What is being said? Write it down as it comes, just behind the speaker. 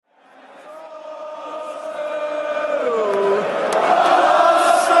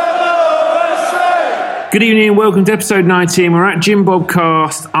Good evening and welcome to episode 19. We're at Jim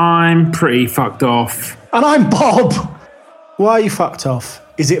Bobcast. I'm pretty fucked off. And I'm Bob. Why are you fucked off?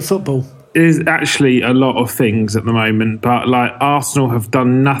 Is it football? There's actually a lot of things at the moment, but like Arsenal have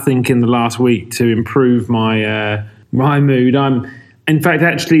done nothing in the last week to improve my mood. In fact,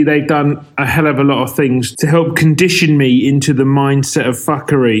 actually, they've done a hell of a lot of things to help condition me into the mindset of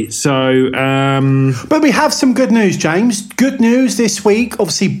fuckery. So, But we have some good news, James. Good news this week.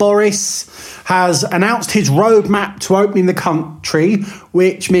 Obviously, Boris has announced his roadmap to opening the country,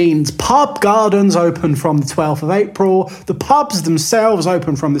 which means pub gardens open from the 12th of April. The pubs themselves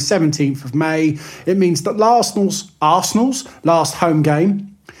open from the 17th of May. It means that Arsenal's last home game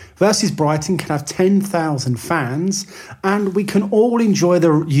versus Brighton can have 10,000 fans, and we can all enjoy the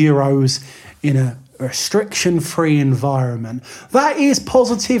Euros in a restriction-free environment. That is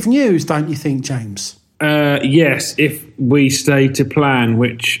positive news, don't you think, James? Yes, if we stay to plan,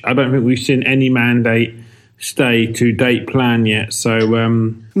 which I don't think we've seen any mandate stay to date plan yet. So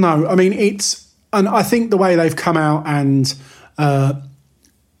no, I mean and I think the way they've come out and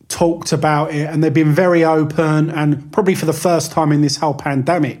talked about it, and they've been very open, and probably for the first time in this whole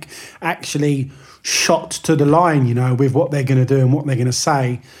pandemic, actually shot to the line, with what they're going to do and what they're going to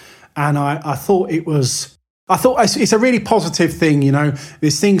say. And I thought it's a really positive thing.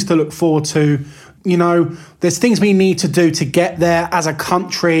 There's things to look forward to. There's things we need to do to get there as a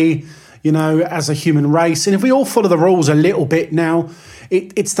country, as a human race. And if we all follow the rules a little bit now,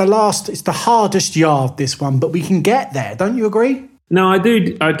 it's the hardest yard, this one, but we can get there. Don't you agree? No, I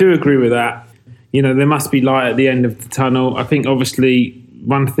do agree with that. There must be light at the end of the tunnel. I think obviously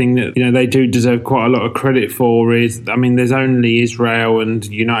one thing that, they do deserve quite a lot of credit for is, there's only Israel and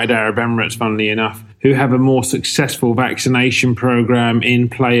United Arab Emirates, funnily enough, who have a more successful vaccination program in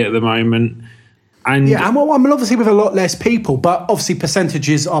play at the moment. And obviously with a lot less people, but obviously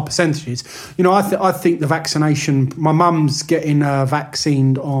percentages are percentages. I think the vaccination, my mum's getting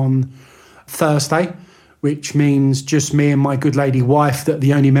vaccinated on Thursday, which means just me and my good lady wife, that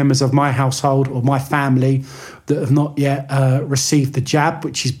the only members of my household or my family that have not yet received the jab,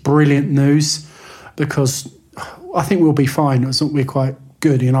 which is brilliant news, because I think we'll be fine. We're quite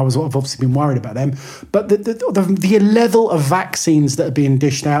good. I've obviously been worried about them. But the level of vaccines that are being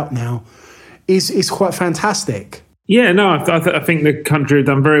dished out now is quite fantastic. Yeah, no, I think the country have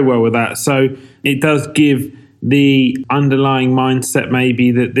done very well with that. So it does give the underlying mindset maybe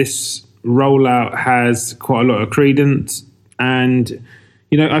that this rollout has quite a lot of credence. And,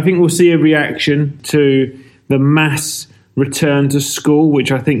 I think we'll see a reaction to the mass return to school,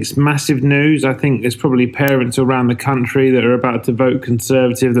 which I think is massive news. I think there's probably parents around the country that are about to vote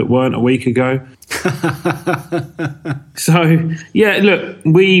Conservative that weren't a week ago. So, yeah, look,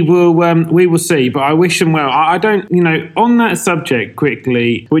 we will see, but I wish them well. I don't, on that subject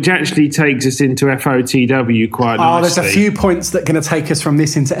quickly, which actually takes us into FOTW quite nicely. There's a few points that are going to take us from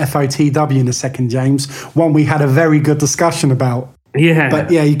this into FOTW in a second, James. One we had a very good discussion about. Yeah.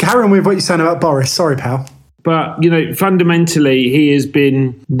 But yeah, you carry on with what you're saying about Boris. Sorry, pal. But, fundamentally, he has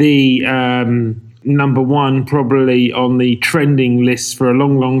been the number one probably on the trending list for a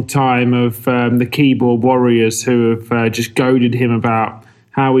long, long time of the keyboard warriors who have just goaded him about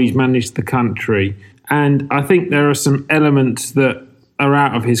how he's managed the country. And I think there are some elements that are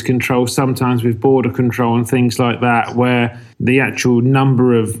out of his control, sometimes with border control and things like that, where the actual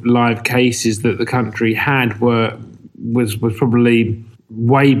number of live cases that the country had was probably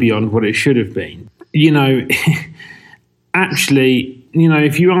way beyond what it should have been. Actually,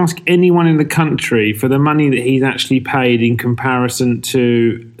 if you ask anyone in the country for the money that he's actually paid in comparison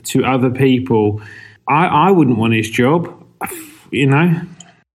to other people, I wouldn't want his job,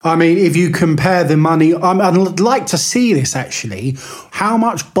 if you compare the money, I'd like to see this actually, how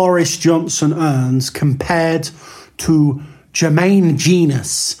much Boris Johnson earns compared to Jermaine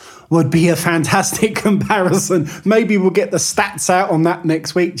Genius would be a fantastic comparison. Maybe we'll get the stats out on that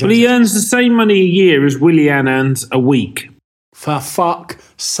next week. Well, he earns the same money a year as Willian earns a week. For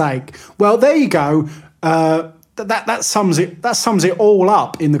fuck's sake. Well, there you go. That sums it all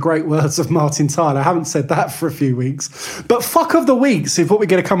up in the great words of Martin Tyler. I haven't said that for a few weeks. But fuck of the weeks is what we're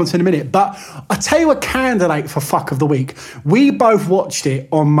going to come on to in a minute. But I tell you a candidate for fuck of the week. We both watched it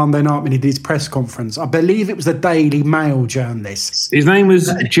on Monday night when he did his press conference. I believe it was the Daily Mail journalist. His name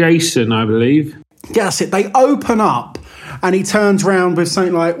was Jason, I believe. Yeah, that's it. They open up and he turns around with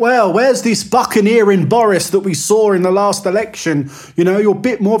something like, well, where's this buccaneering Boris that we saw in the last election? You're a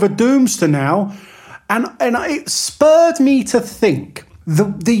bit more of a doomster now. And it spurred me to think,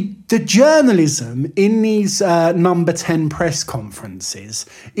 The journalism in these number 10 press conferences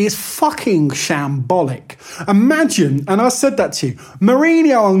is fucking shambolic. Imagine, and I said that to you,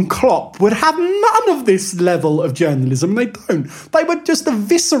 Mourinho and Klopp would have none of this level of journalism. They don't. They would just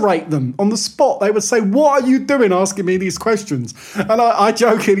eviscerate them on the spot. They would say, what are you doing asking me these questions? And I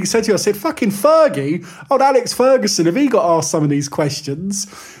jokingly said to you, I said, fucking Fergie, old Alex Ferguson, if he got asked some of these questions,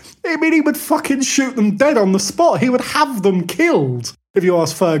 I mean, he would fucking shoot them dead on the spot. He would have them killed. If you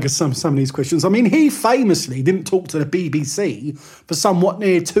ask Ferguson some of these questions. I mean, he famously didn't talk to the BBC for somewhat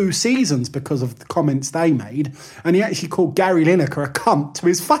near 2 seasons because of the comments they made. And he actually called Gary Lineker a cunt to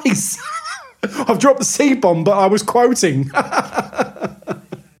his face. I've dropped the C-bomb, but I was quoting.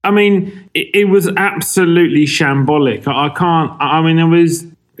 I mean, it was absolutely shambolic. I was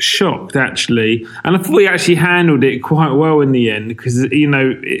shocked, actually. And I thought he actually handled it quite well in the end because,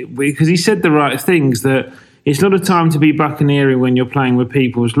 because he said the right things, that it's not a time to be buccaneering when you're playing with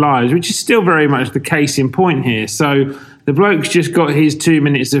people's lives, which is still very much the case in point here. So the bloke's just got his 2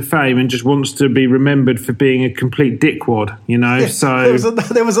 minutes of fame and just wants to be remembered for being a complete dickwad, Yeah, so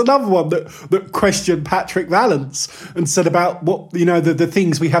there was another one that questioned Patrick Vallance and said about what, the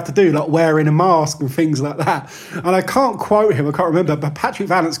things we have to do, like wearing a mask and things like that. And I can't quote him, I can't remember, but Patrick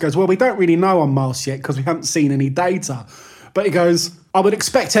Vallance goes, well, we don't really know on masks yet because we haven't seen any data. But he goes, I would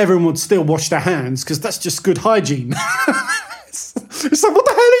expect everyone would still wash their hands because that's just good hygiene. It's like, what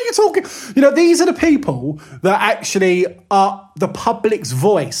the hell are you talking? These are the people that actually are the public's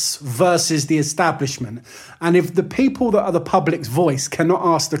voice versus the establishment. And if the people that are the public's voice cannot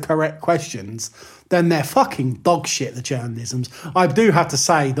ask the correct questions, then they're fucking dog shit, the journalisms. I do have to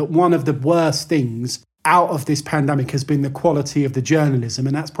say that one of the worst things out of this pandemic has been the quality of the journalism,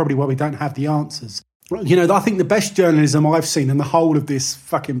 and that's probably why we don't have the answers. I think the best journalism I've seen in the whole of this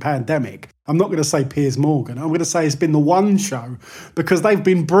fucking pandemic, I'm not going to say Piers Morgan, I'm going to say it's been the One Show, because they've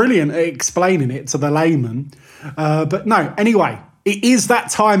been brilliant at explaining it to the layman. But no, anyway, it is that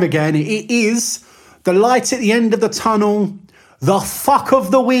time again. It is the light at the end of the tunnel, the fuck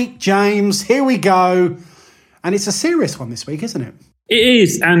of the week, James. Here we go. And it's a serious one this week, isn't it? It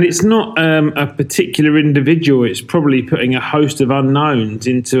is, and it's not a particular individual. It's probably putting a host of unknowns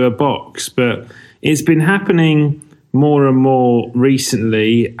into a box, but it's been happening more and more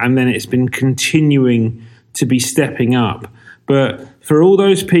recently, and then it's been continuing to be stepping up. But for all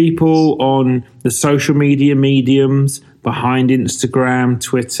those people on the social media mediums behind Instagram,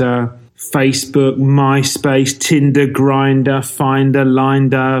 Twitter, Facebook, MySpace, Tinder, Grindr, Finder,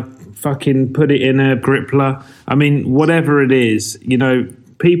 Linder, fucking put it in a Gripler. I mean, whatever it is,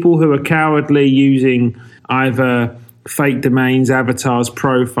 people who are cowardly using either fake domains, avatars,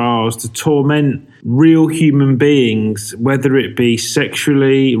 profiles to torment real human beings, whether it be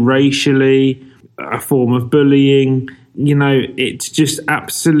sexually, racially, a form of bullying, it's just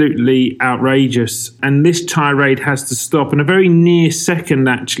absolutely outrageous. And this tirade has to stop. And a very near second,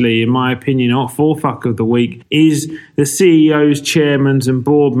 actually, in my opinion, for fuck of the week, is the CEOs, chairmen and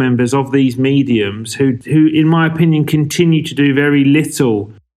board members of these mediums who, in my opinion, continue to do very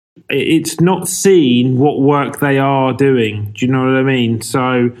little. It's not seen what work they are doing. Do you know what I mean?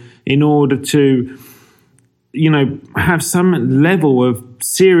 So in order to, have some level of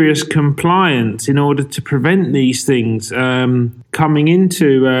serious compliance in order to prevent these things coming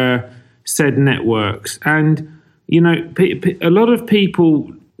into said networks. And, a lot of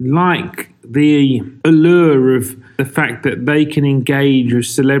people like the allure of the fact that they can engage with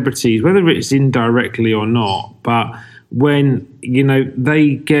celebrities, whether it's indirectly or not, but when,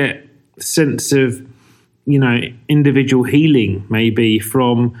 they get a sense of, individual healing, maybe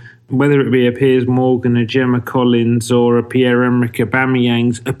from whether it be a Piers Morgan, a Gemma Collins, or a Pierre-Emerick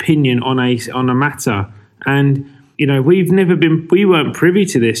Aubameyang's opinion on a matter. And, we weren't privy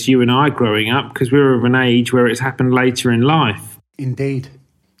to this, you and I, growing up, because we were of an age where it's happened later in life. Indeed.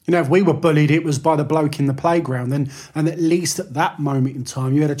 If we were bullied, it was by the bloke in the playground. And at least at that moment in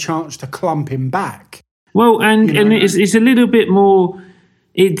time, you had a chance to clump him back. Well, and it's a little bit more.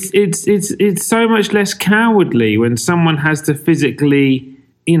 It's so much less cowardly when someone has to physically,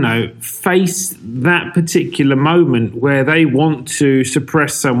 face that particular moment where they want to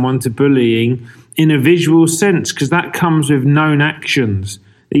suppress someone to bullying in a visual sense, because that comes with known actions.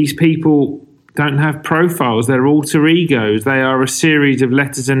 These people don't have profiles; they're alter egos. They are a series of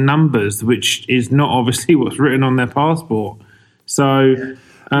letters and numbers, which is not obviously what's written on their passport. So.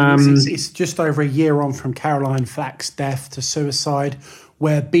 It's just over a year on from Caroline Flack's death to suicide,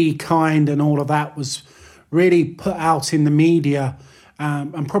 where Be Kind and all of that was really put out in the media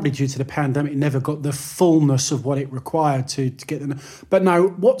and probably due to the pandemic, never got the fullness of what it required to get them. But no,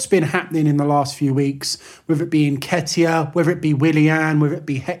 what's been happening in the last few weeks, whether it be Nketiah, whether it be Willian, whether it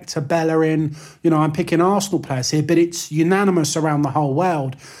be Hector Bellerin, I'm picking Arsenal players here, but it's unanimous around the whole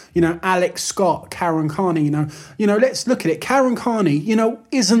world. Alex Scott, Karen Carney, let's look at it. Karen Carney,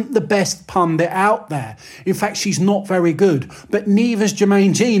 isn't the best pundit out there. In fact, she's not very good. But neither's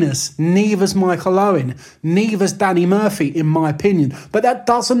Jermaine Genius, neither's Michael Owen, neither's Danny Murphy, in my opinion. But that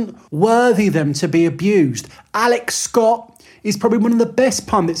doesn't worthy them to be abused. Alex Scott is probably one of the best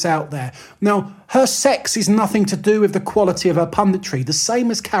pundits out there. Now, her sex is nothing to do with the quality of her punditry, the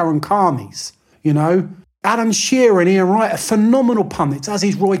same as Karen Carney's, Alan Shearer and Ian Wright are phenomenal pundits, as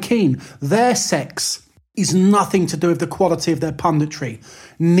is Roy Keane. Their sex is nothing to do with the quality of their punditry.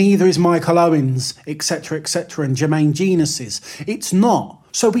 Neither is Michael Owens, etc., and Jermaine Genius's. It's not.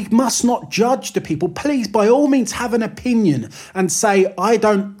 So we must not judge the people. Please, by all means, have an opinion and say, I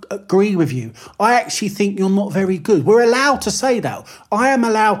don't agree with you. I actually think you're not very good. We're allowed to say that. I am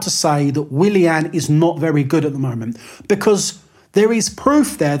allowed to say that Willian is not very good at the moment because there is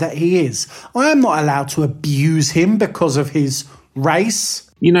proof there that he is. I am not allowed to abuse him because of his race.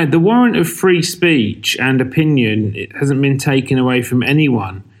 The warrant of free speech and opinion, it hasn't been taken away from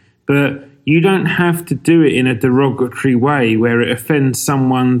anyone. But you don't have to do it in a derogatory way where it offends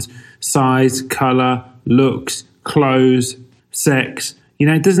someone's size, colour, looks, clothes, sex.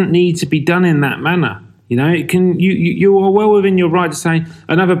 It doesn't need to be done in that manner. You are well within your right to say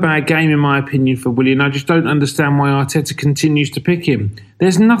another bad game, in my opinion, for Willian. I just don't understand why Arteta continues to pick him.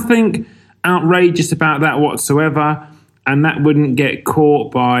 There's nothing outrageous about that whatsoever, and that wouldn't get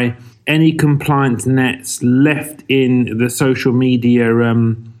caught by any compliance nets left in the social media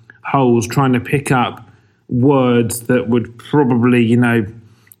holes trying to pick up words that would probably,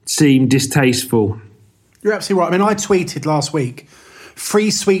 seem distasteful. You're absolutely right. I tweeted last week,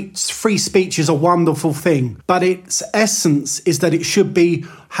 free speech is a wonderful thing, but its essence is that it should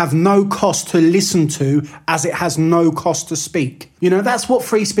have no cost to listen to as it has no cost to speak. That's what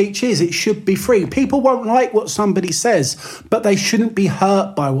free speech is. It should be free. People won't like what somebody says, but they shouldn't be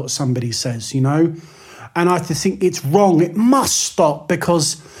hurt by what somebody says, And I think it's wrong. It must stop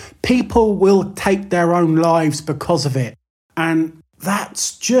because people will take their own lives because of it. And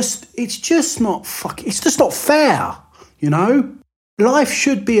it's just not fair, Life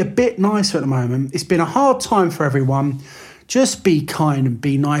should be a bit nicer at the moment. It's been a hard time for everyone. Just be kind and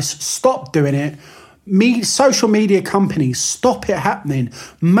be nice. Stop doing it. Social media companies, stop it happening.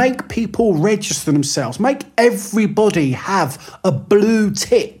 Make people register themselves. Make everybody have a blue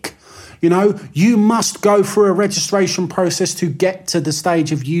tick. You must go through a registration process to get to the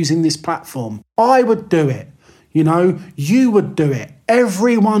stage of using this platform. I would do it. You would do it.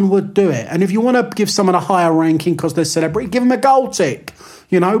 Everyone would do it. And if you want to give someone a higher ranking because they're a celebrity, give them a gold tick,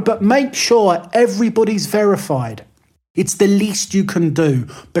 but make sure everybody's verified. It's the least you can do,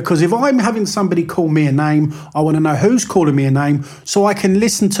 because if I'm having somebody call me a name, I want to know who's calling me a name so I can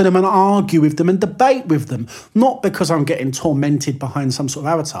listen to them and argue with them and debate with them, not because I'm getting tormented behind some sort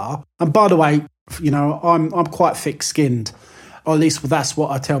of avatar. And by the way, I'm quite thick-skinned, or at least that's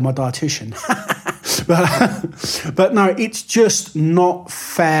what I tell my dietitian. But no, it's just not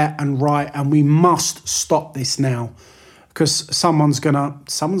fair and right, and we must stop this now because someone's gonna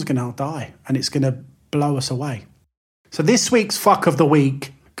die, and it's gonna blow us away. So this week's fuck of the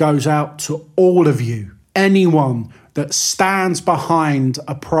week goes out to all of you, anyone that stands behind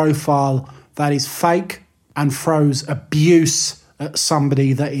a profile that is fake and throws abuse at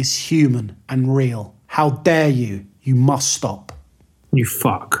somebody that is human and real. How dare you? You must stop. You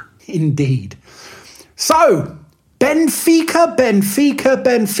fuck. Indeed. So, Benfica.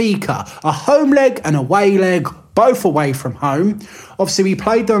 A home leg and away leg, both away from home. Obviously, we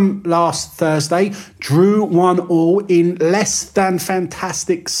played them last Thursday, drew 1-1 in less than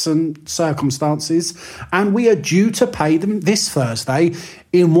fantastic circumstances, and we are due to play them this Thursday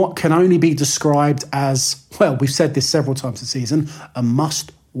in what can only be described as, well, we've said this several times this season, a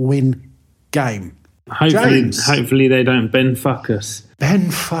must-win game. Hopefully they don't Benfuck us.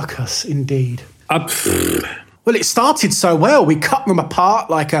 Benfuck us, indeed. Well, it started so well. We cut them apart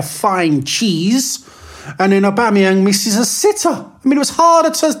like a fine cheese, and then Aubameyang misses a sitter. I mean, it was harder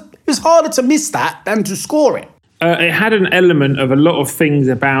to miss that than to score it. It had an element of a lot of things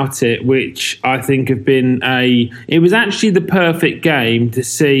about it, which I think have been it was actually the perfect game to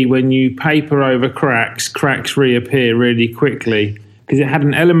see when you paper over cracks reappear really quickly. Because it had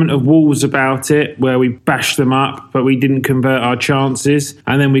an element of Wolves about it, where we bashed them up, but we didn't convert our chances,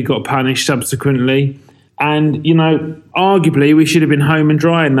 and then we got punished subsequently. And, arguably, we should have been home and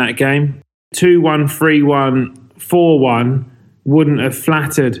dry in that game. 2-1, 3-1, 4-1. wouldn't have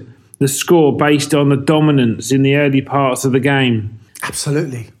flattered the score based on the dominance in the early parts of the game.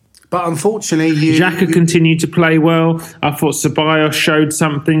 Absolutely. But unfortunately, Xhaka continued to play well. I thought Ceballos showed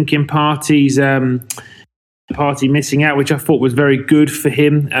something in Partey missing out, which I thought was very good for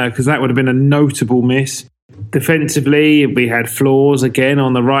him, because that would have been a notable miss. Defensively, we had flaws again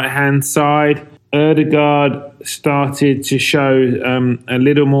on the right-hand side. Odegaard started to show a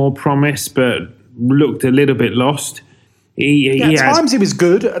little more promise, but looked a little bit lost. At times he was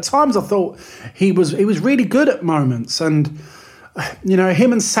good. At times I thought he was really good at moments. And,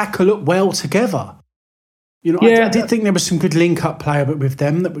 him and Saka looked well together. I did think there was some good link-up play with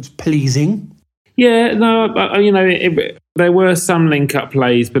them that was pleasing. Yeah, no, there were some link-up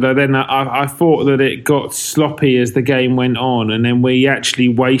plays, but then I thought that it got sloppy as the game went on, and then we actually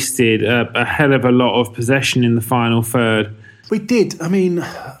wasted a hell of a lot of possession in the final third. We did. I mean,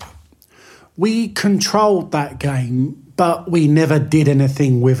 we controlled that game, but we never did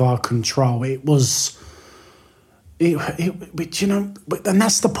anything with our control. And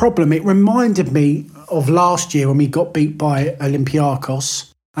that's the problem. It reminded me of last year when we got beat by Olympiacos.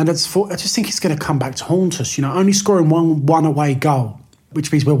 And I just think it's going to come back to haunt us. Only scoring one away goal,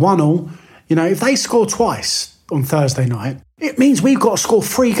 which means we're 1-1. If they score twice on Thursday night, it means we've got to score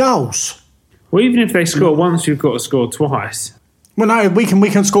 3 goals. Well, even if they score once, we've got to score twice. Well, no, we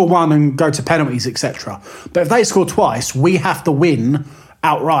can score one and go to penalties, etc. But if they score twice, we have to win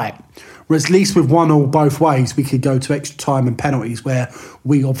outright. Whereas at least with 1-1 both ways, we could go to extra time and penalties, where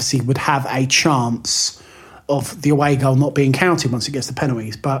we obviously would have a chance of the away goal not being counted once it gets to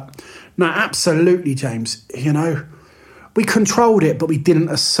penalties. But no, absolutely, James. We controlled it, but we didn't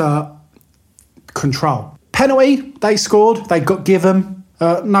assert control. Penalty, they scored, they got given.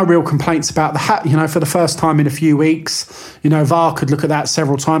 No real complaints about that. For the first time in a few weeks, VAR could look at that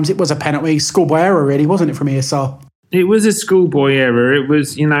several times. It was a penalty, schoolboy error, really, wasn't it, from ESR? It was a schoolboy error. It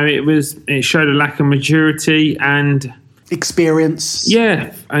was, it showed a lack of maturity and experience.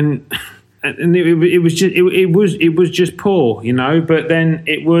 Yeah, and it was just poor, But then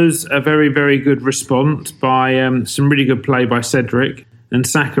it was a very, very good response by some really good play by Cedric, and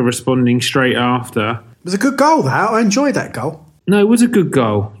Saka responding straight after. It was a good goal. That I enjoyed that goal. No, it was a good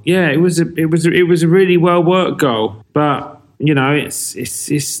goal. Yeah, it was a really well worked goal. But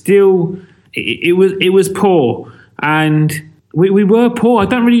it's still it was poor, and we were poor. I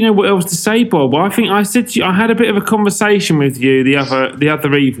don't really know what else to say, Bob. I think I said to you, I had a bit of a conversation with you the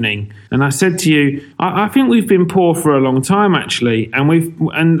other evening, and I said to you, I think we've been poor for a long time, actually, and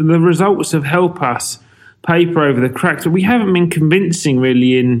the results have helped us paper over the cracks. But we haven't been convincing,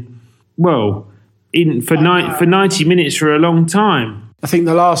 really, for 90 minutes for a long time. I think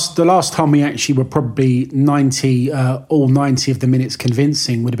the last time we actually were probably 90, all 90 of the minutes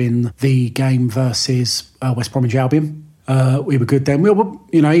convincing would have been the game versus West Bromwich Albion. We were good then. We were,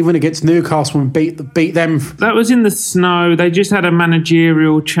 even against Newcastle, and beat them. That was in the snow. They just had a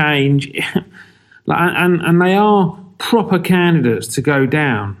managerial change, and they are proper candidates to go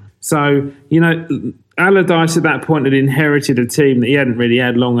down. So Allardyce at that point had inherited a team that he hadn't really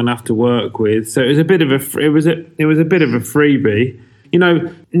had long enough to work with. So it was a bit of a freebie.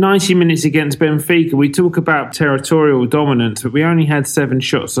 90 minutes against Benfica, we talk about territorial dominance, but we only had 7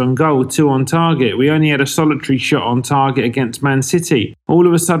 shots on goal, 2 on target. We only had a solitary shot on target against Man City. All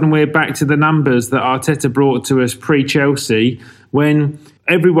of a sudden, we're back to the numbers that Arteta brought to us pre-Chelsea, when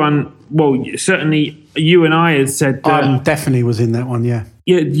everyone, well, certainly you and I had said... I definitely was in that one, yeah.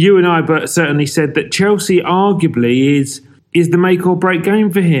 Yeah, you and I but certainly said that Chelsea arguably is the make or break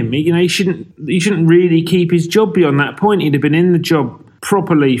game for him. He shouldn't really keep his job beyond that point. He'd have been in the job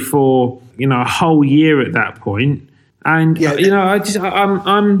properly for a whole year at that point. And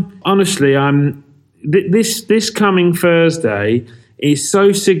this coming Thursday is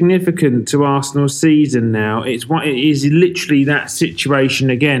so significant to Arsenal's season now. It is literally that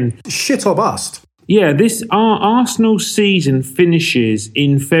situation again. Shit or bust. Yeah, our Arsenal season finishes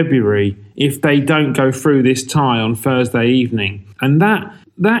in February if they don't go through this tie on Thursday evening. And that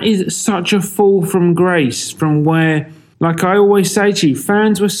is such a fall from grace from where, like I always say to you,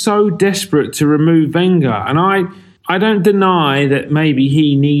 fans were so desperate to remove Wenger. And I don't deny that maybe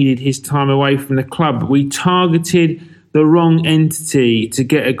he needed his time away from the club, but we targeted the wrong entity to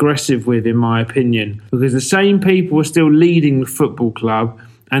get aggressive with, in my opinion, because the same people were still leading the football club,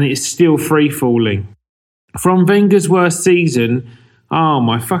 and it's still free-falling. From Wenger's worst season, oh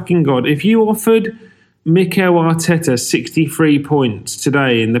my fucking God, if you offered Mikel Arteta 63 points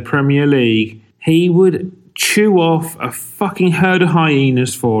today in the Premier League, he would chew off a fucking herd of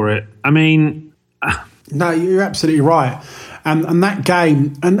hyenas for it. I mean... No, you're absolutely right. And that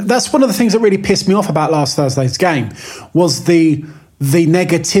game, and that's one of the things that really pissed me off about last Thursday's game, was the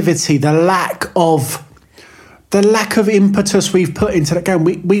negativity, the lack of impetus we've put into that game.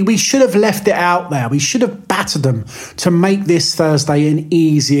 We should have left it out there. We should have battered them to make this Thursday an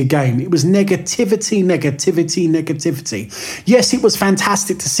easier game. It was negativity. Yes, it was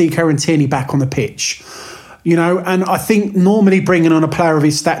fantastic to see Kieran Tierney back on the pitch. You know, and I think normally bringing on a player of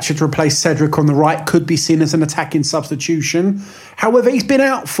his stature to replace Cedric on the right could be seen as an attacking substitution. However, he's been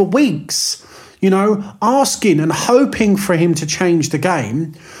out for weeks. You know, asking and hoping for him to change the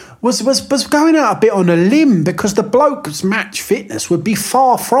game was going out a bit on a limb, because the bloke's match fitness would be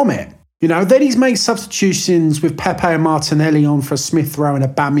far from it. You know, then he's made substitutions with Pepe and Martinelli on for Smith Rowe and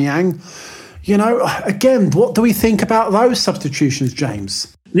Aubameyang. You know, again, what do we think about those substitutions,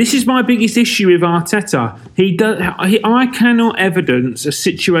 James? This is my biggest issue with Arteta. I cannot evidence a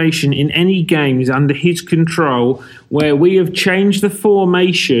situation in any games under his control where we have changed the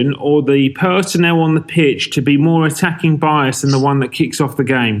formation or the personnel on the pitch to be more attacking bias than the one that kicks off the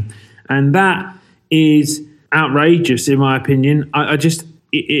game. And that is outrageous, in my opinion.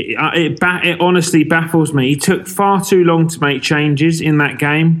 It honestly baffles me. He took far too long to make changes in that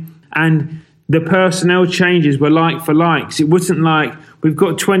game, and the personnel changes were like for likes. It wasn't like, we've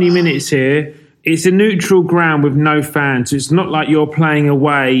got 20 minutes here. It's a neutral ground with no fans. It's not like you're playing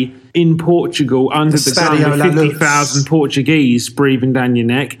away in Portugal under the gun with 50,000 Portuguese breathing down your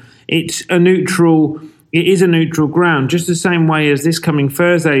neck. It is a neutral ground, just the same way as this coming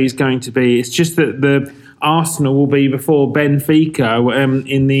Thursday is going to be. It's just that the Arsenal will be before Benfica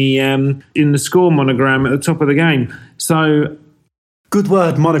in the score monogram at the top of the game. So, good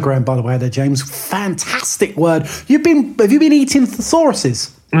word, monogram, by the way, there, James. Fantastic word. Have you been eating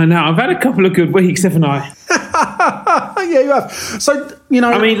thesauruses? I know. I've had a couple of good weeks, haven't I? Yeah, you have. So, you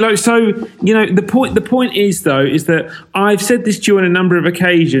know, I mean, the point is that I've said this to you on a number of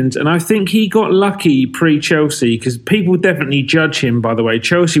occasions, and I think he got lucky pre-Chelsea, because people definitely judge him, by the way.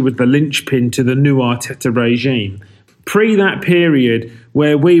 Chelsea was the linchpin to the new Arteta regime. Pre that period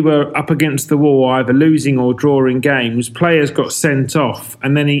where we were up against the wall, either losing or drawing games, players got sent off,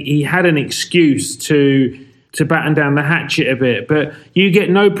 and then he had an excuse to batten down the hatchet a bit. But you get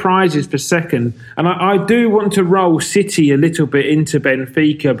no prizes for second. And I do want to roll City a little bit into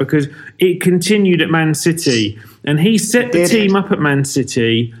Benfica, because it continued at Man City, and he set the team up at Man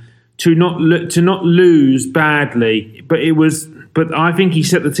City to not lose badly. But I think he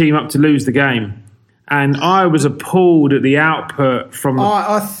set the team up to lose the game. And I was appalled at the output from...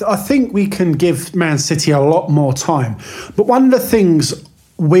 I think we can give Man City a lot more time. But one of the things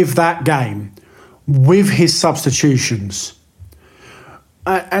with that game, with his substitutions,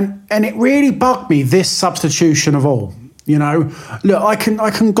 and it really bugged me, this substitution of all. You know, look, I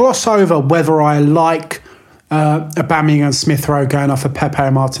can gloss over whether I like Aubameyang and Smith Rowe going off for Pepe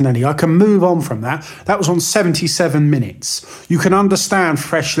and Martinelli. I can move on from that. That was on 77 minutes. You can understand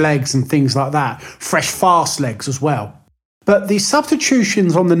fresh legs and things like that. Fresh, fast legs as well. But the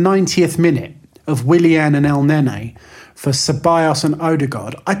substitutions on the 90th minute of Willian and El Nene for Ceballos and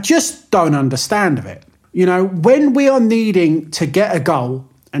Odegaard, I just don't understand of it. You know, when we are needing to get a goal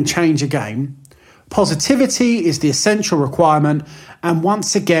and change a game, positivity is the essential requirement, and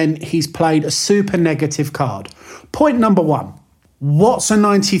once again, he's played a super negative card. Point number one, what's a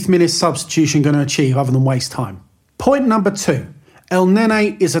 90th minute substitution going to achieve other than waste time? Point number two, El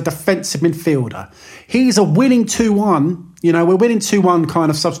Nene is a defensive midfielder. He's a winning 2-1, you know, we're winning 2-1 kind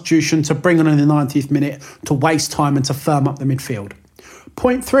of substitution to bring on in the 90th minute to waste time and to firm up the midfield.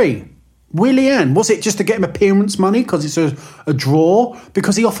 Point three, Willian, was it just to get him appearance money because it's a draw?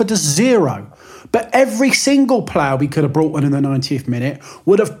 Because he offered us 0. But every single player we could have brought on in the 90th minute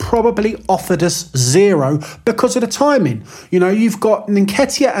would have probably offered us 0 because of the timing. You know, you've got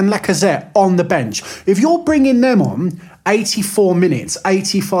Nketiah and Lacazette on the bench. If you're bringing them on 84 minutes,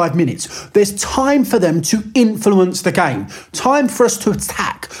 85 minutes, there's time for them to influence the game. Time for us to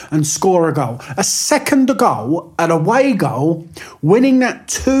attack and score a goal. A second goal, an away goal, winning that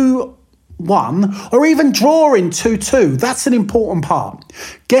 2-1 or even drawing 2-2. That's an important part.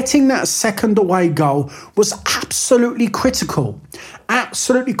 Getting that second away goal was absolutely critical.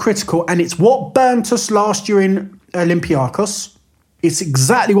 Absolutely critical. And it's what burnt us last year in Olympiacos. It's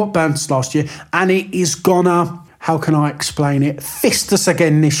exactly what burnt us last year. And it is gonna, how can I explain it, fist us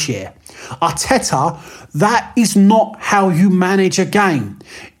again this year. Arteta, that is not how you manage a game.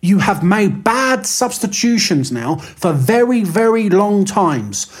 You have made bad substitutions now for very, very long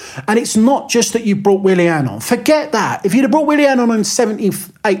times. And it's not just that you brought Willian on. Forget that. If you'd have brought Willian on in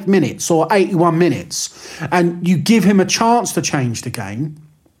 78 minutes or 81 minutes and you give him a chance to change the game,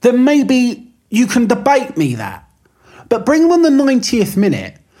 then maybe you can debate me that. But bring him on the 90th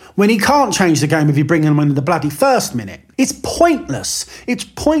minute when he can't change the game if you bring him in the bloody first minute. It's pointless. It's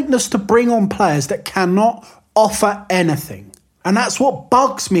pointless to bring on players that cannot offer anything. And that's what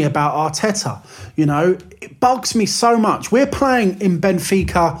bugs me about Arteta. You know, it bugs me so much. We're playing in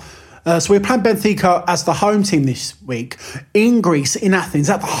Benfica. So we're playing Benfica as the home team this week in Greece, in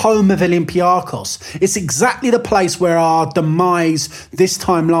Athens, at the home of Olympiacos. It's exactly the place where our demise this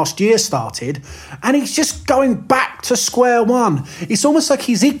time last year started. And he's just going back to square one. It's almost like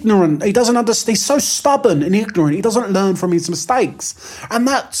he's ignorant. He doesn't understand. He's so stubborn and ignorant. He doesn't learn from his mistakes. And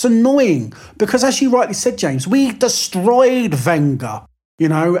that's annoying because, as you rightly said, James, we destroyed Wenger, you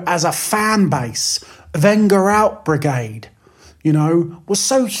know, as a fan base. Wenger out brigade. You know, was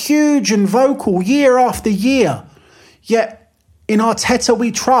so huge and vocal year after year. Yet in Arteta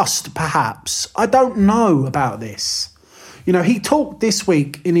we trust, perhaps. I don't know about this. You know, he talked this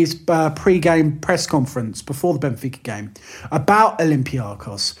week in his pre-game press conference before the Benfica game about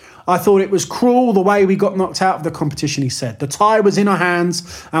Olympiacos. I thought it was cruel the way we got knocked out of the competition, he said. The tie was in our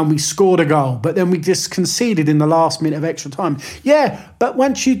hands and we scored a goal, but then we just conceded in the last minute of extra time. Yeah, but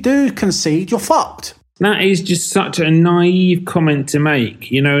once you do concede, you're fucked. That is just such a naive comment to make,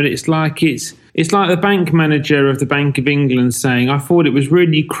 you know. It's like the bank manager of the Bank of England saying, "I thought it was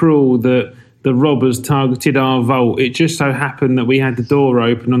really cruel that the robbers targeted our vault. It just so happened that we had the door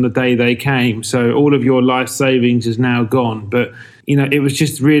open on the day they came, so all of your life savings is now gone." But you know, it was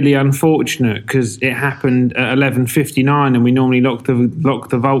just really unfortunate because it happened at 11:59, and we normally lock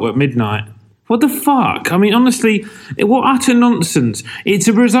the vault at midnight. What the fuck? I mean, honestly, what utter nonsense. It's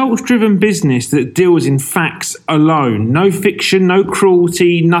a results-driven business that deals in facts alone. No fiction, no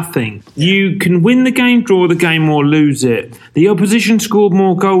cruelty, nothing. You can win the game, draw the game, or lose it. The opposition scored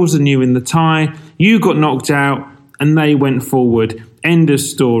more goals than you in the tie. You got knocked out, and they went forward. End of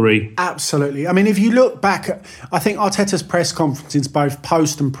story. Absolutely. I mean, if you look back, I think Arteta's press conferences, both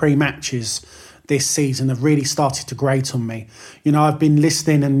post and pre-matches this season, have really started to grate on me. You know, I've been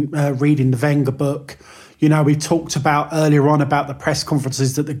listening and reading the Wenger book. You know, we talked about earlier on about the press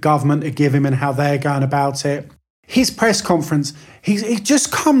conferences that the government are giving and how they're going about it. His press conference, he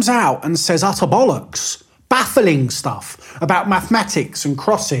just comes out and says utter bollocks, baffling stuff about mathematics and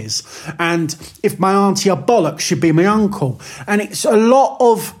crosses, and if my auntie a bollock should be my uncle. And it's a lot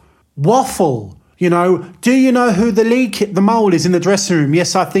of waffle. You know, do you know who the mole is in the dressing room?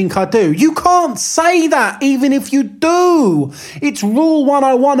 Yes, I think I do. You can't say that even if you do. It's rule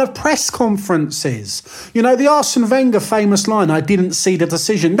 101 of press conferences. You know, the Arsene Wenger famous line, "I didn't see the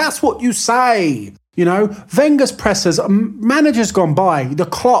decision." That's what you say. You know, Wenger's pressers, managers gone by, the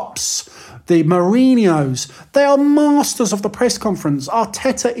Klopps, the Mourinhos, they are masters of the press conference.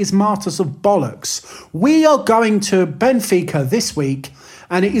 Arteta is masters of bollocks. We are going to Benfica this week,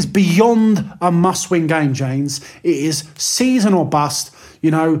 and it is beyond a must-win game, James. It is season or bust.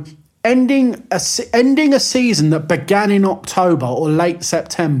 You know, ending a season that began in October or late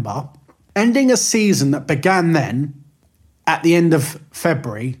September, ending a season that began then at the end of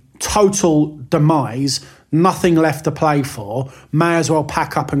February, total demise, nothing left to play for, may as well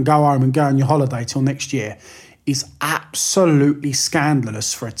pack up and go home and go on your holiday till next year, is absolutely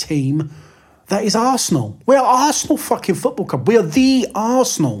scandalous for a team that is Arsenal. We are Arsenal fucking football club. We are the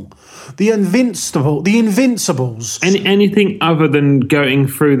Arsenal. The Invincibles. Anything other than going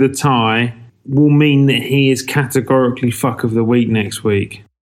through the tie will mean that he is categorically fuck of the week next week.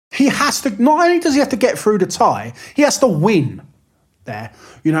 He has to, not only does he have to get through the tie, he has to win there.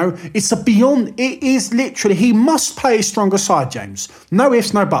 You know, it is literally, he must play a stronger side, James. No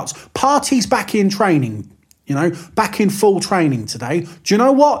ifs, no buts. Partey's back in training. You know, back in full training today. Do you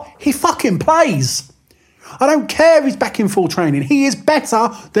know what? He fucking plays. I don't care if he's back in full training. He is better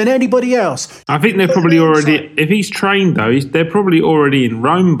than anybody else. I think they're probably already, if he's trained though, they're probably already in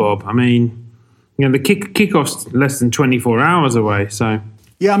Rome, Bob. I mean, you know, the kickoff's less than 24 hours away, so.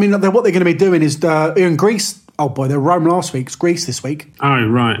 Yeah, I mean, what they're going to be doing is in Greece. Oh boy, they're Rome last week. It's Greece this week. Oh,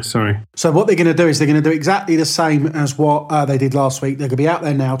 right, sorry. So what they're going to do is they're going to do exactly the same as what they did last week. They're going to be out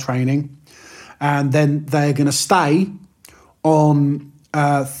there now training. And then they're going to stay on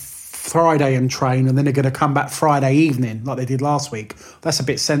Friday and train, and then they're going to come back Friday evening like they did last week. That's a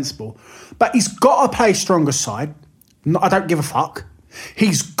bit sensible. But he's got to play stronger side. I don't give a fuck.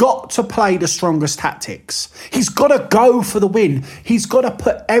 He's got to play the strongest tactics. He's got to go for the win. He's got to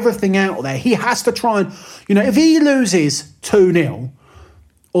put everything out there. He has to try and, you know, if he loses 2-0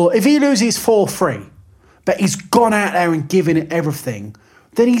 or if he loses 4-3, but he's gone out there and given it everything,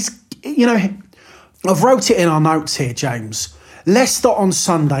 then he's, you know, I've wrote it in our notes here, James. Leicester on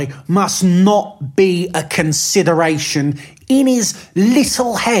Sunday must not be a consideration in his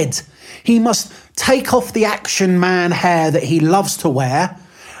little head. He must take off the action man hair that he loves to wear,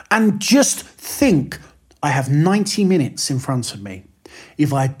 and just think, I have 90 minutes in front of me.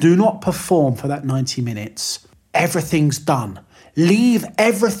 If I do not perform for that 90 minutes, everything's done. Leave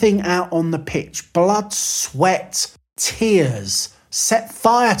everything out on the pitch. Blood, sweat, tears. Set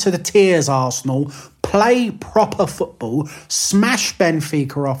fire to the tears, Arsenal. Play proper football. Smash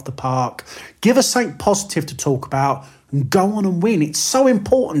Benfica off the park. Give us something positive to talk about and go on and win. It's so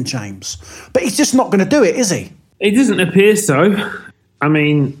important, James. But he's just not going to do it, is he? It doesn't appear so. I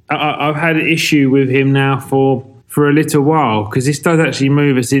mean, I've had an issue with him now for a little while, because this does actually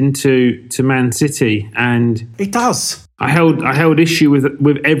move us into Man City, and it does. I held issue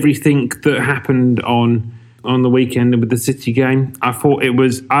with everything that happened on the weekend with the City game. I thought it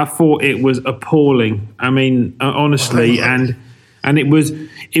was appalling. I mean, honestly, and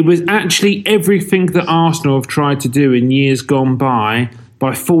it was actually everything that Arsenal have tried to do in years gone by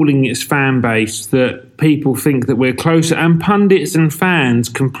fooling its fan base, that people think that we're closer, and pundits and fans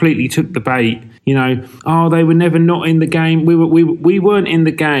completely took the bait. You know, they were never not in the game. We weren't in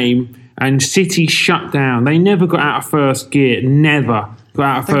the game, and City shut down. They never got out of first gear. Never got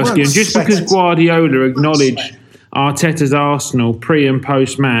out of first gear. And just because Guardiola acknowledged Arteta's Arsenal pre and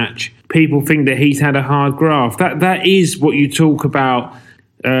post match, people think that he's had a hard graft. That is what you talk about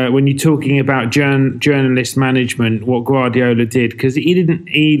when you're talking about journalist management. What Guardiola did, because he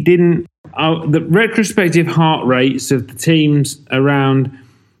didn't. The retrospective heart rates of the teams around.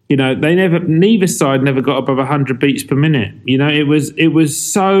 You know, neither side never got above 100 beats per minute. You know, it was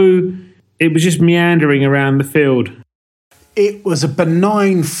just meandering around the field. It was a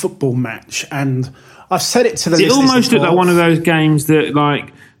benign football match, and I've said it to the listeners. It almost looked like one of those games that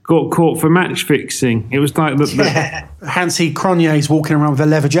got caught for match fixing. It was like Hansi Cronje's walking around with a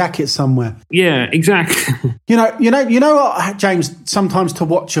leather jacket somewhere. Yeah, exactly. You know what, James? Sometimes to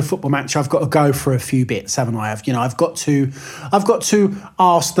watch a football match, I've got to go for a few bits, haven't I? I've got to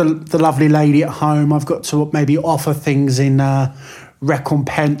ask the lovely lady at home. I've got to maybe offer things in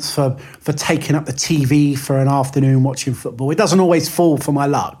recompense for taking up the TV for an afternoon watching football. It doesn't always fall for my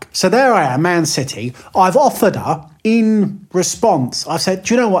luck. So there I am, Man City. I've offered her. In response, I said,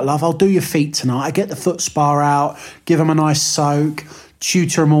 do you know what, love? I'll do your feet tonight. I get the foot spa out, give them a nice soak,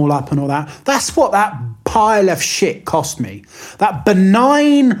 tutor them all up and all that. That's what that pile of shit cost me. That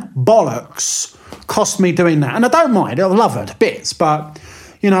benign bollocks cost me doing that. And I don't mind. I love her to bits, but...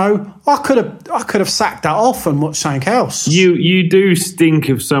 You know, I could have sacked that off and watched something else. You do stink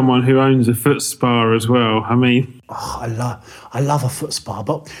of someone who owns a foot spa as well. I mean, I love a foot spa,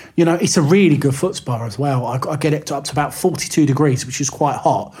 but you know, it's a really good foot spa as well. I get it up to about 42 degrees, which is quite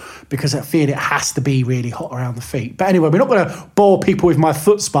hot, because I feel it has to be really hot around the feet. But anyway, we're not going to bore people with my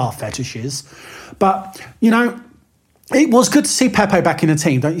foot spa fetishes. But you know, it was good to see Pepe back in the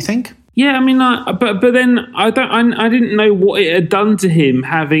team, don't you think? Yeah, I mean, but then I didn't know what it had done to him,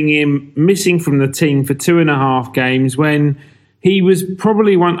 having him missing from the team for 2.5 games, when he was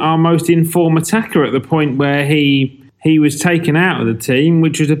probably our most in-form attacker at the point where he was taken out of the team,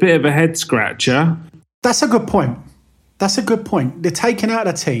 which was a bit of a head scratcher. That's a good point. They're taken out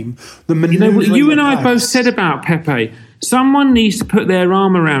of the team. You know what you and I both said about Pepe? Someone needs to put their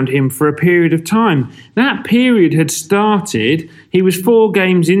arm around him for a period of time. That period had started. He was 4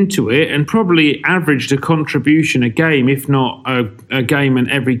 games into it and probably averaged a contribution a game, if not a game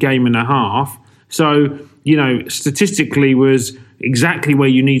and every game and a half. So, you know, statistically was exactly where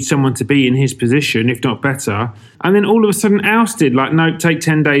you need someone to be in his position, if not better. And then all of a sudden ousted, like, no, take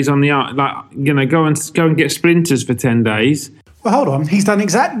 10 days on the, like, you know, go and get splinters for 10 days. Well, hold on. He's done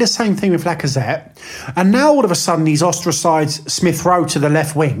exactly the same thing with Lacazette. And now all of a sudden he's ostracised Smith Rowe to the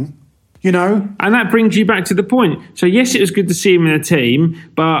left wing, you know? And that brings you back to the point. So, yes, it was good to see him in the team,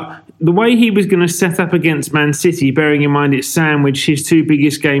 but the way he was going to set up against Man City, bearing in mind it's sandwiched his 2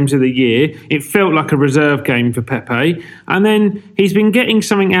 biggest games of the year, it felt like a reserve game for Pepe. And then he's been getting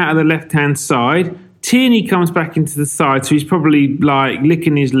something out of the left-hand side. Tierney comes back into the side, so he's probably, like,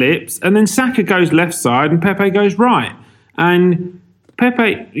 licking his lips. And then Saka goes left side and Pepe goes right. And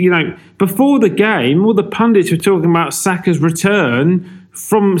Pepe, you know, before the game, all the pundits were talking about Saka's return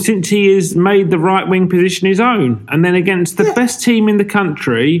since he has made the right wing position his own. And then against the best team in the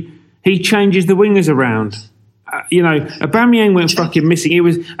country, he changes the wingers around. You know, Aubameyang went fucking missing.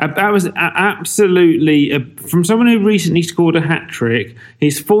 That was absolutely from someone who recently scored a hat trick.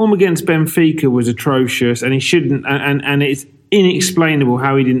 His form against Benfica was atrocious, and he shouldn't. And it's inexplainable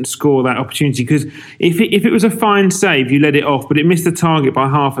how he didn't score that opportunity, because if it was a fine save, you let it off, but it missed the target by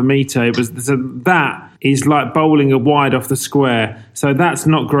half a metre. That is like bowling a wide off the square, so that's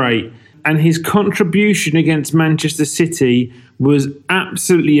not great. his contribution against Manchester City was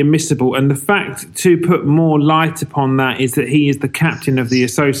absolutely immiscible. And the fact to put more light upon that is that he is the captain of the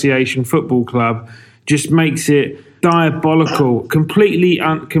Association Football Club just makes it diabolical, completely,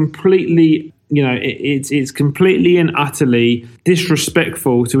 it's completely and utterly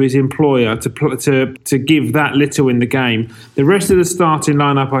disrespectful to his employer to give that little in the game. The rest of the starting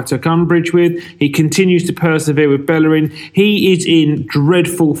lineup I took umbrage with. He continues to persevere with Bellerin. He is in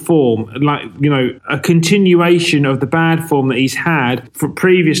dreadful form, a continuation of the bad form that he's had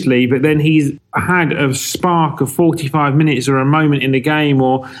previously, but then he's had a spark of 45 minutes or a moment in the game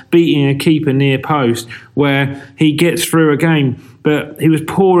or beating a keeper near post where he gets through a game. But he was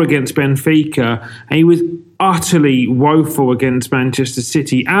poor against Benfica, and he was utterly woeful against Manchester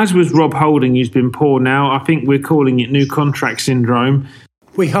City, as was Rob Holding, who's been poor now. I think we're calling it new contract syndrome.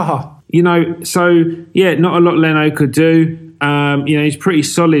 We are. Not a lot Leno could do. He's pretty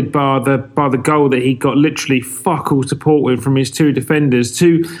solid bar the goal that he got literally fuck all support with from his two defenders.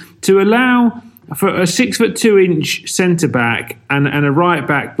 To allow for a 6'2" centre back and a right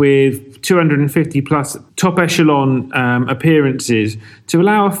back with 250 plus top echelon appearances, to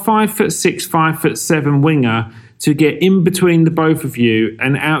allow a 5'6", 5'7" winger to get in between the both of you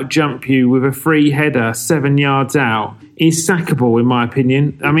and out jump you with a free header 7 yards out is sackable, in my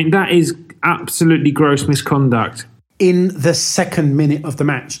opinion. I mean, that is absolutely gross misconduct. In the second minute of the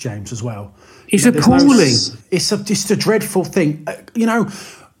match, James, as well. It's appalling. It's a dreadful thing.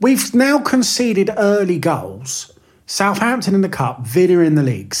 We've now conceded early goals. Southampton in the Cup, Villa in the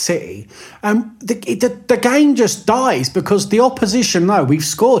league, City. And the game just dies because the opposition know we've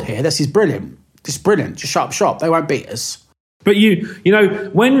scored here. This is brilliant. This is brilliant. Just shut up shop. They won't beat us. But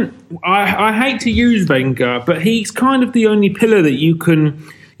when I hate to use Wenger, but he's kind of the only pillar that you can,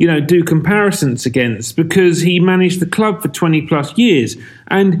 do comparisons against, because he managed the club for 20 plus years.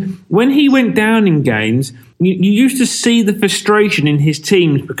 And when he went down in games, you used to see the frustration in his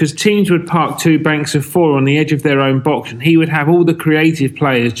teams because teams would park two banks of four on the edge of their own box and he would have all the creative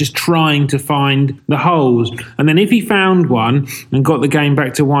players just trying to find the holes. And then if he found one and got the game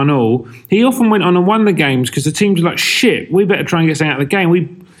back to 1-1, he often went on and won the games because the teams were like, shit, we better try and get something out of the game.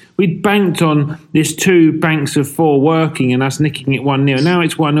 We'd banked on this two banks of four working and us nicking it 1-0. Now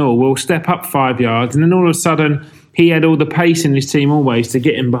it's 1-1. We'll step up 5 yards. And then all of a sudden, he had all the pace in his team always to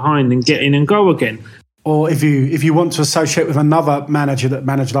get in behind and get in and go again. Or if you want to associate with another manager that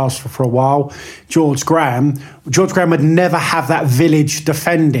managed Arsenal for a while, George Graham would never have that village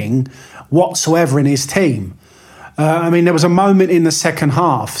defending whatsoever in his team. There was a moment in the second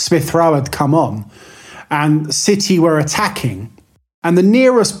half, Smith Rowe had come on and City were attacking, and the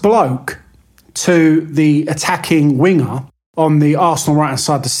nearest bloke to the attacking winger on the Arsenal right-hand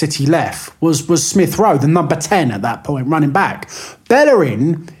side, the City left, was Smith Rowe, the number 10 at that point, running back.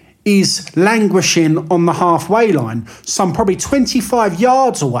 Bellerin is languishing on the halfway line, some probably 25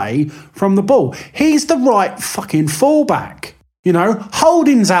 yards away from the ball. He's the right fucking fullback.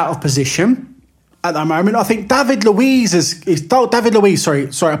 Holding's out of position at that moment. I think David Luiz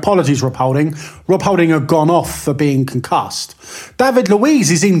apologies, Rob Holding. Rob Holding had gone off for being concussed. David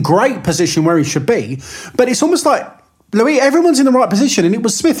Luiz is in great position where he should be, but it's almost like everyone's in the right position, and it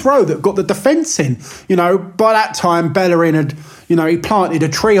was Smith Rowe that got the defence in. By that time, Bellerin had, he planted a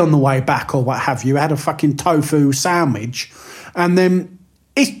tree on the way back or what have you, had a fucking tofu sandwich. And then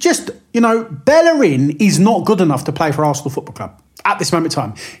it's just, Bellerin is not good enough to play for Arsenal Football Club at this moment in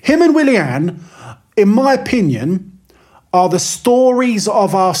time. Him and Willian, in my opinion, are the stories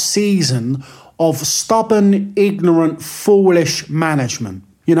of our season of stubborn, ignorant, foolish management.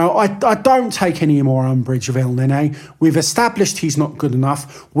 I don't take any more umbrage of El Nene. We've established he's not good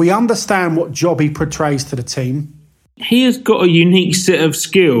enough. We understand what job he portrays to the team. He has got a unique set of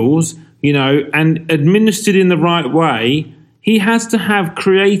skills, and administered in the right way, he has to have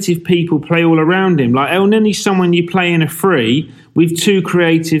creative people play all around him. Like El Nene's someone you play in a free with two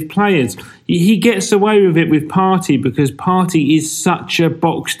creative players. He gets away with it with Partey because Partey is such a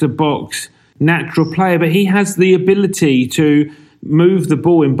box-to-box natural player, but he has the ability to move the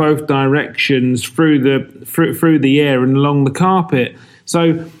ball in both directions through the air and along the carpet.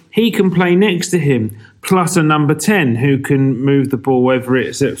 So he can play next to him, plus a number 10 who can move the ball, whether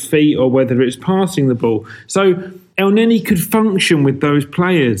it's at feet or whether it's passing the ball. So El Nene could function with those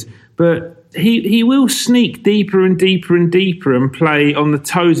players, but he will sneak deeper and deeper and deeper and play on the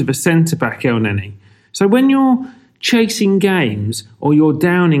toes of a centre-back, El Nene. So when you're chasing games or you're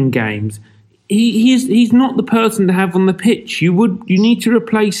down in games, he's not the person to have on the pitch. You need to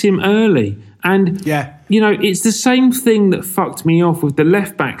replace him early. And, it's the same thing that fucked me off with the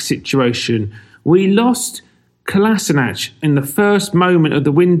left-back situation. We lost Kolasinac in the first moment of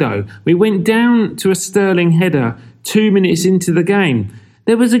the window. We went down to a Sterling header 2 minutes into the game.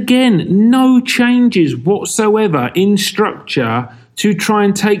 There was again no changes whatsoever in structure to try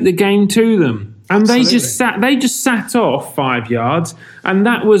and take the game to them. And Absolutely. they just sat off 5 yards, and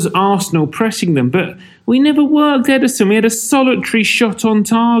that was Arsenal pressing them. But we never worked Ederson. We had a solitary shot on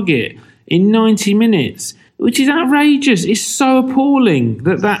target in 90 minutes, which is outrageous. It's so appalling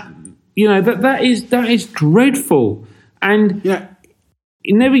that is dreadful. And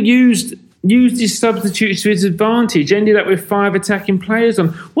he never used his substitutes to his advantage, ended up with 5 attacking players on.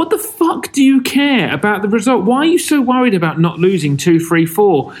 What the fuck do you care about the result? Why are you so worried about not losing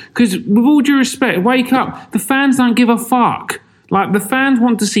 2-3-4? Because with all due respect, wake up. The fans don't give a fuck. Like, the fans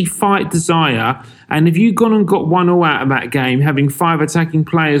want to see fight, desire, and if you'd gone and got 1-1 out of that game, having 5 attacking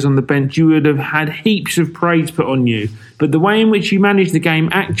players on the bench, you would have had heaps of praise put on you. But the way in which you manage the game,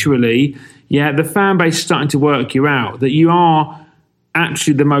 actually, the fan base is starting to work you out, that you are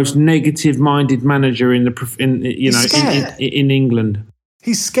actually the most negative-minded manager in England.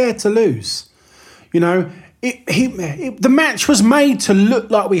 He's scared to lose. The match was made to look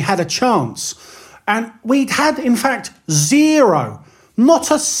like we had a chance. And we'd had, in fact, 0. Not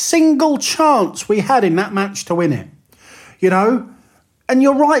a single chance we had in that match to win it. And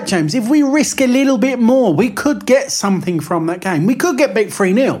you're right, James. If we risk a little bit more, we could get something from that game. We could get beat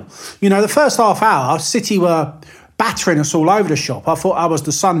 3-0. The first half hour, City were battering us all over the shop. I thought I was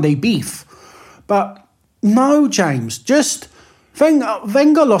the Sunday beef. But no, James. Just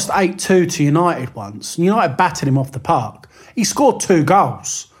Wenger lost 8-2 to United once. United battered him off the park. He scored 2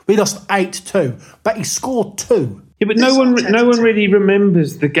 goals. We lost 8-2, but he scored 2. Yeah, but no one really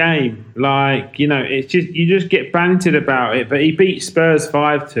remembers the game. Like, it's just you just get bantered about it. But he beat Spurs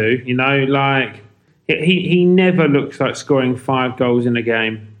 5-2. He never looks like scoring 5 goals in a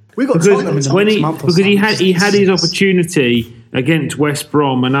game. We got Tottenham in the next month or because he had his Jesus. opportunity against West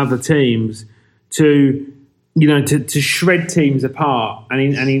Brom and other teams to shred teams apart, and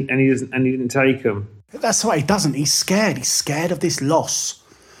he didn't take them. That's why he doesn't. He's scared. He's scared of this loss.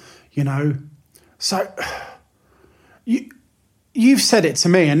 So you've said it to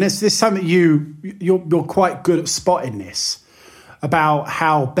me, and there's something you're quite good at spotting this about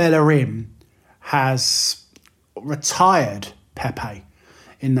how Bellerin has retired Pepe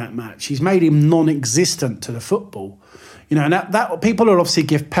in that match. He's made him non-existent to the football. And that people will obviously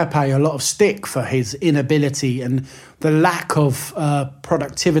give Pepe a lot of stick for his inability and the lack of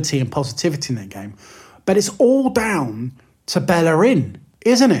productivity and positivity in that game. But it's all down to Bellerin,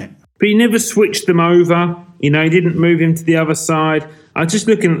 isn't it? But he never switched them over. He didn't move him to the other side. I was just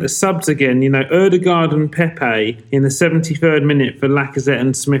looking at the subs again. Ødegaard and Pepe in the 73rd minute for Lacazette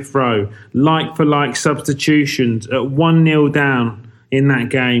and Smith Rowe. Like-for-like substitutions at 1-0 down in that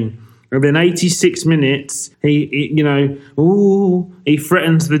game. And then 86 minutes, he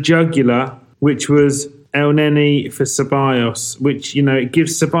threatens the jugular, which was El Neni for Ceballos, which, it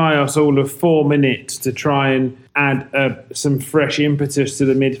gives Ceballos all of 4 minutes to try and add some fresh impetus to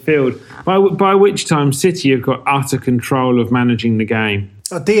the midfield, by which time City have got utter control of managing the game.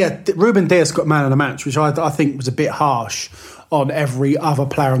 Ruben Dias got man of the match, which I think was a bit harsh on every other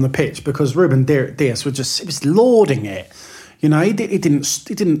player on the pitch, because Ruben Dias was lauding it. He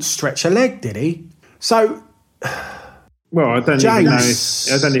didn't stretch a leg, did he? So, well, I don't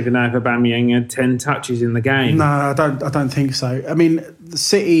even know if Aubameyang had 10 touches in the game. No, I don't think so. I mean,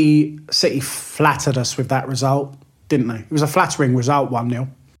 City flattered us with that result, didn't they? It was a flattering result, 1-0.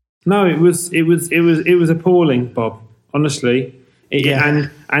 No, it was appalling, Bob. Honestly,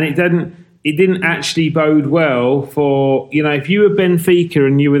 and it didn't actually bode well for, if you were Benfica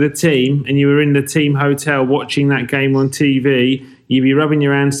and you were the team and you were in the team hotel watching that game on TV, you'd be rubbing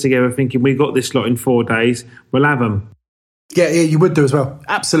your hands together thinking, we got this lot in 4 days, we'll have them. Yeah, you would do as well.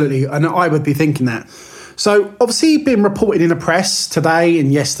 Absolutely. And I would be thinking that. So obviously been reported in the press today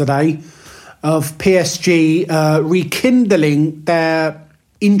and yesterday of PSG rekindling their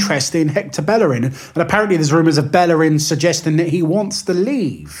interest in Hector Bellerin. And apparently there's rumours of Bellerin suggesting that he wants to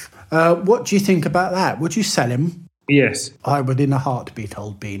leave. What do you think about that? Would you sell him? Yes. I would in a heartbeat,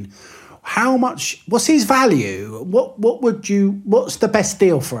 old bean. How much? What's his value? What's the best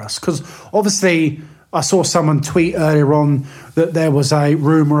deal for us? Because obviously I saw someone tweet earlier on that there was a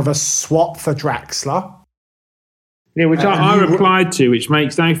rumour of a swap for Draxler. Yeah, which I replied to, which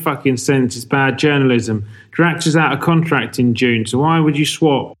makes no fucking sense. It's bad journalism. Draxler's out of contract in June, so why would you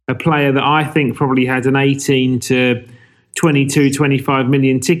swap a player that I think probably had an 18 to 22, 25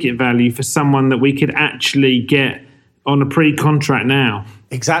 million ticket value for someone that we could actually get on a pre-contract now?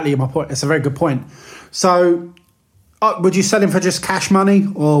 Exactly my point. It's a very good point. So Would you sell him for just cash money,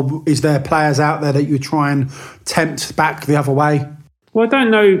 or is there players out there that you try and tempt back the other way? Well, I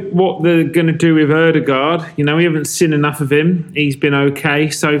don't know what they're going to do with Ødegaard. We haven't seen enough of him. He's been okay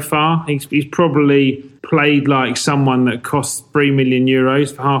so far. He's probably played like someone that costs €3 million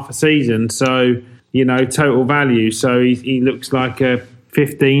for half a season. So, total value. So he looks like a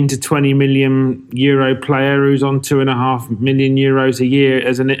 15 to 20 million euro player who's on €2.5 million a year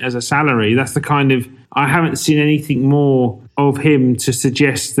as a salary. That's the kind of... I haven't seen anything more of him to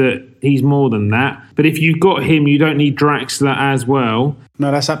suggest that he's more than that. But if you've got him, you don't need Draxler as well.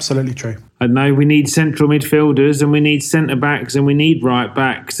 No, that's absolutely true. I know we need central midfielders and we need centre-backs and we need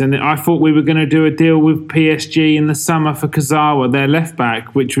right-backs. And I thought we were going to do a deal with PSG in the summer for Kazawa, their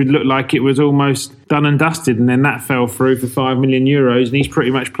left-back, which would look like it was almost done and dusted. And then that fell through for €5 million. And he's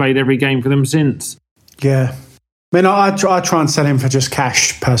pretty much played every game for them since. Yeah. I mean, I try and sell him for just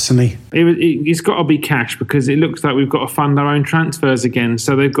cash, personally. It's got to be cash because it looks like we've got to fund our own transfers again.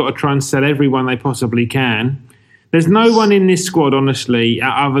 So they've got to try and sell everyone they possibly can. There's no one in this squad, honestly,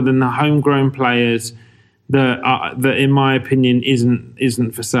 other than the homegrown players that in my opinion,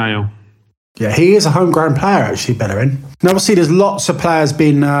 isn't for sale. Yeah, he is a homegrown player, actually, Bellerin. Now, obviously, there's lots of players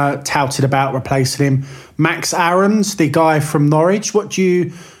being touted about replacing him. Max Aarons, the guy from Norwich. Would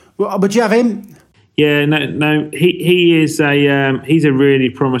you have him? Yeah, no. He's a really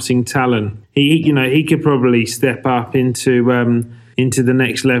promising talent. He could probably step up into the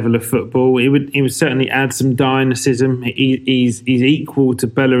next level of football. He would certainly add some dynamism. He's equal to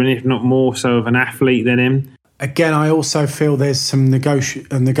Bellerin, if not more so, of an athlete than him. Again, I also feel there's some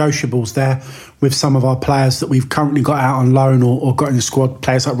negotiables there with some of our players that we've currently got out on loan or got in the squad.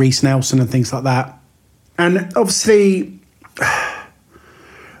 Players like Reece Nelson and things like that. And obviously,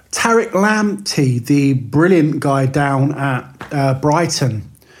 Tariq Lamptey, the brilliant guy down at Brighton,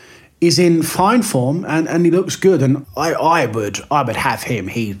 is in fine form and he looks good. And I would have him.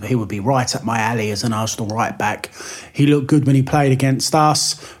 He would be right up my alley as an Arsenal right back. He looked good when he played against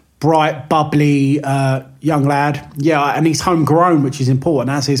us. Bright, bubbly young lad. Yeah, and he's homegrown, which is important,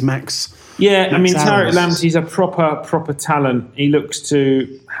 as is Max. Yeah, I mean, Aarons. Tariq Lamptey's a proper talent. He looks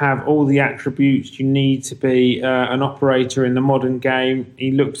to have all the attributes you need to be an operator in the modern game.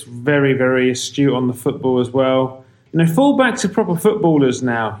 He looks very, very astute on the football as well. Fullbacks are proper footballers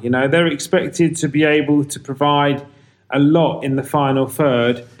now. They're expected to be able to provide a lot in the final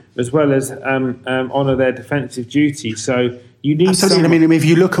third, as well as honour their defensive duty. So you need. Absolutely. I mean, if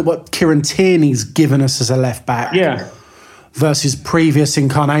you look at what Kieran Tierney's given us as a left back, versus previous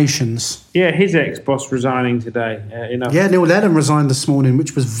incarnations. Yeah, his ex-boss resigning today. Yeah, Neil Lennon resigned this morning,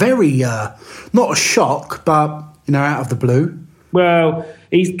 which was very not a shock, but out of the blue. Well,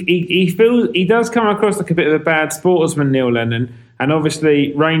 he does come across like a bit of a bad sportsman, Neil Lennon, and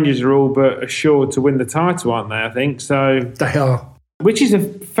obviously Rangers are all but assured to win the title, aren't they? I think so. They are, which is a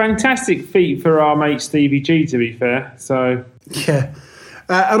fantastic feat for our mate Stevie G, to be fair. So yeah,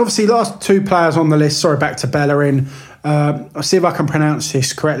 and obviously last two players on the list. Sorry, back to Bellerin. I'll see if I can pronounce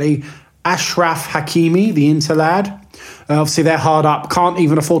this correctly. Ashraf Hakimi, the Inter lad. Obviously, they're hard up. Can't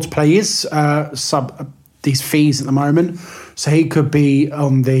even afford to pay these fees at the moment. So he could be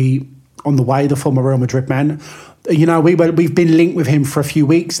on the way, the former Real Madrid man. We've been linked with him for a few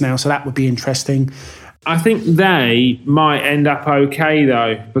weeks now, so that would be interesting. I think they might end up okay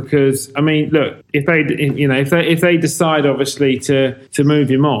though, because I mean, look, if they decide obviously to move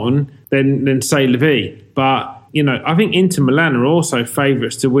him on, then say la vie. But I think Inter Milan are also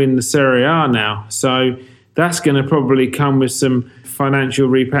favourites to win the Serie A now, so that's going to probably come with some financial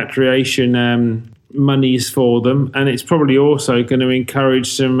repatriation monies for them, and it's probably also going to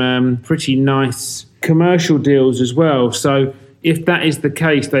encourage some pretty nice commercial deals as well. So if that is the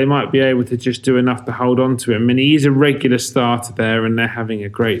case, they might be able to just do enough to hold on to him. I mean, he is a regular starter there and they're having a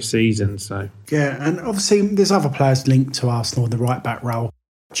great season. So yeah, and obviously there's other players linked to Arsenal in the right back role.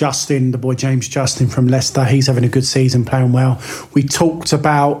 Justin, the boy James Justin from Leicester, he's having a good season, playing well. We talked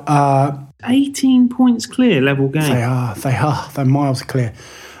about 18 points clear, level game. They're miles clear.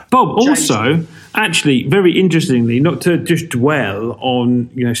 Bob, also, actually, very interestingly, not to just dwell on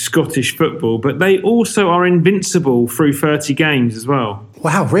Scottish football, but they also are invincible through 30 games as well.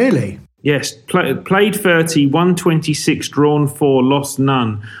 Wow, really? Yes, played 30, won 26, drawn 4, lost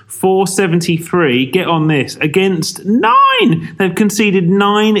none. 473, get on this, against 9! They've conceded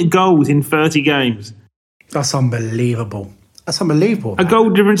 9 goals in 30 games. That's unbelievable. A goal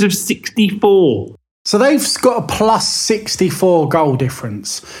difference of 64. So they've got a plus 64 goal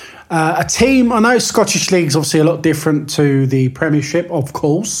difference. A team, I know Scottish League's obviously a lot different to the Premiership, of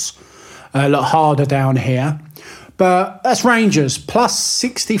course. A lot harder down here. But that's Rangers, plus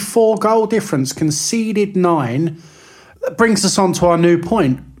 64 goal difference, conceded 9. That brings us on to our new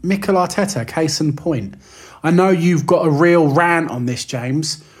point. Mikel Arteta, case in point. I know you've got a real rant on this,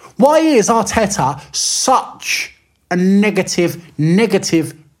 James. Why is Arteta such a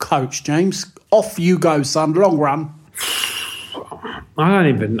negative coach, James? Off you go, son. Long run. I don't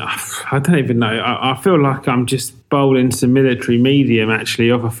even know. I feel like I'm just bowling some military medium, actually,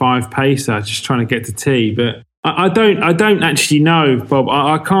 off a 5 pacer, just trying to get to tea. But I don't actually know, Bob.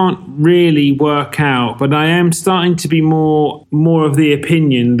 I can't really work out, but I am starting to be more of the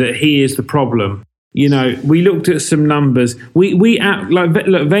opinion that he is the problem. You know, we looked at some numbers.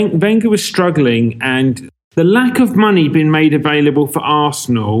 Wenger was struggling, and the lack of money being made available for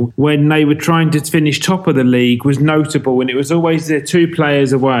Arsenal when they were trying to finish top of the league was notable, and it was always they're 2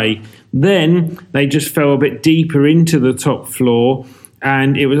 players away. Then they just fell a bit deeper into the top floor,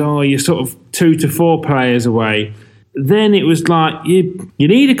 and it was, you're sort of 2 to 4 players away. Then it was like, you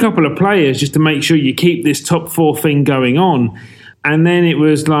need a couple of players just to make sure you keep this top 4 thing going on. And then it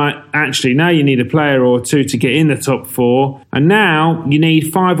was like, actually, now you need a player or 2 to get in the top 4. And now you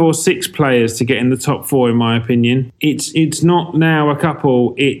need 5 or 6 players to get in the top 4, in my opinion. It's not now a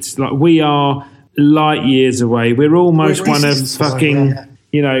couple. It's like we are light years away. We're almost one of fucking...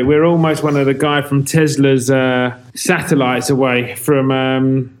 You know, we're almost one of the guy from Tesla's satellites away from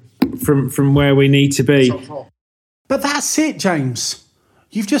where we need to be. But that's it, James.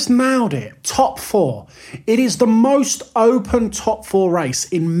 You've just nailed it. Top 4. It is the most open top 4 race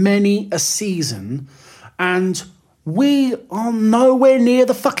in many a season, and we are nowhere near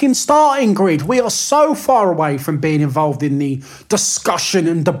the fucking starting grid. We are so far away from being involved in the discussion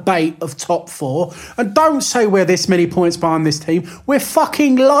and debate of top 4. And don't say we're this many points behind this team. We're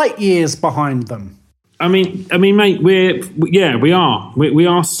fucking light years behind them. I mean, mate, we are. We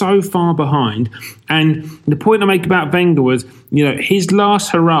are so far behind. And the point I make about Wenger was, you know, his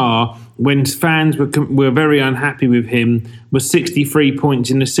last hurrah when fans were very unhappy with him was 63 points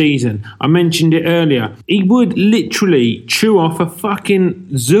in the season. I mentioned it earlier. He would literally chew off a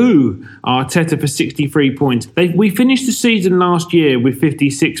fucking zoo, Arteta, for 63 points. We finished the season last year with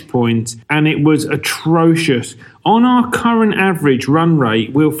 56 points, and it was atrocious. On our current average run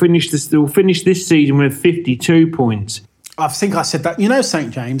rate, we'll finish this season with 52 points. I think I said that. You know,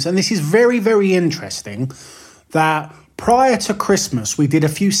 St. James, and this is very, very interesting, that prior to Christmas, we did a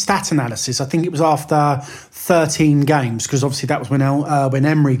few stat analysis. I think it was after 13 games, because obviously that was when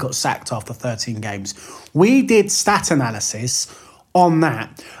Emery got sacked after 13 games. We did stat analysis on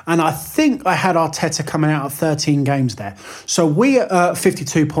that, and I think I had Arteta coming out of 13 games there. So we are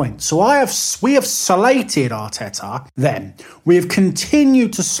 52 points. So we have slated Arteta then. We have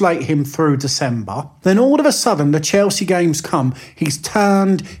continued to slate him through December. Then all of a sudden, the Chelsea games come. He's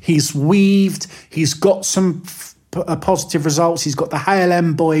turned, he's weaved, he's got some positive results. He's got the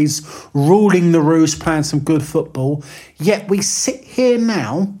HLM boys ruling the roost, playing some good football. Yet we sit here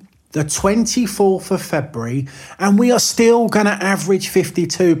now, the 24th of February, and we are still going to average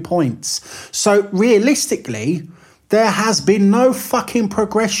 52 points. So realistically, there has been no fucking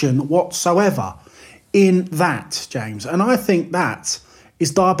progression whatsoever in that, James. And I think that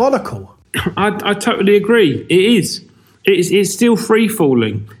is diabolical. I totally agree. It is. It's still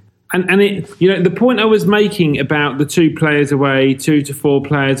free-falling. And it, you know, the point I was making about the 2 players away, 2 to 4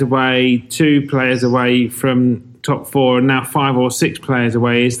 players away, 2 players away from top 4, and now 5 or 6 players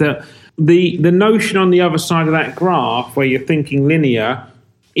away, is that the notion on the other side of that graph, where you're thinking linear,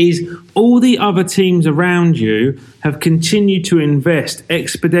 is all the other teams around you have continued to invest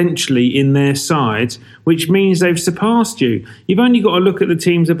exponentially in their sides, which means they've surpassed you. You've only got to look at the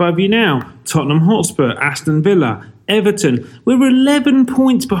teams above you now. Tottenham Hotspur, Aston Villa, Everton. We're 11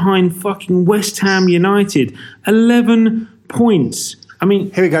 points behind fucking West Ham United. 11 points. I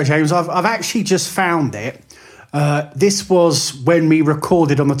mean... Here we go, James. I've actually just found it. This was when we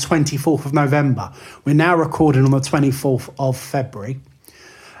recorded on the 24th of November. We're now recording on the 24th of February.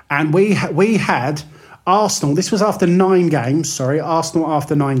 And we had Arsenal. This was after 9 games. Arsenal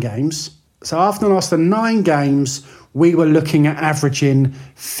after 9 games. So after 9 games, we were looking at averaging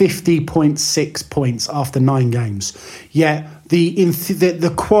 50.6 points after 9 games. Yet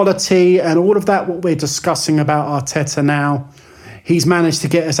the quality and all of that, what we're discussing about Arteta now, he's managed to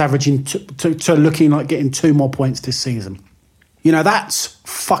get us averaging to looking like getting 2 more points this season. You know, that's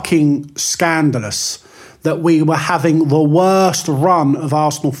fucking scandalous that we were having the worst run of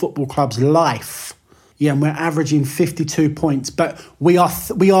Arsenal Football Club's life. Yeah, and we're averaging 52 points. But we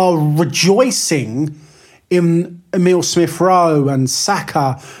are rejoicing in Emile Smith-Rowe and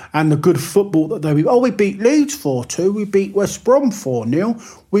Saka and the good football that they... we beat Leeds 4-2. We beat West Brom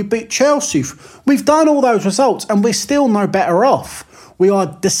 4-0. We beat Chelsea. We've done all those results and we're still no better off. We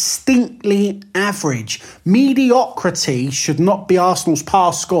are distinctly average. Mediocrity should not be Arsenal's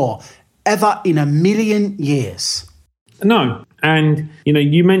past score ever in a million years. No. And,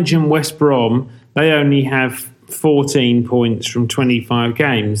 you mentioned West Brom. They only have 14 points from 25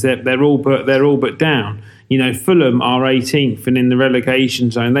 games. They're all but down. Fulham are 18th and in the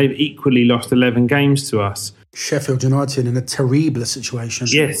relegation zone. They've equally lost 11 games to us. Sheffield United in a terrible situation.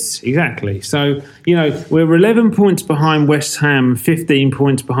 Yes, exactly. So, we're 11 points behind West Ham, 15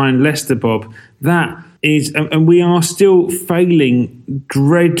 points behind Leicester, Bob. That is, and we are still failing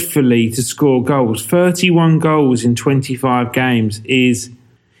dreadfully to score goals. 31 goals in 25 games is,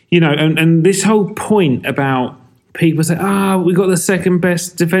 and this whole point about people say, we got the second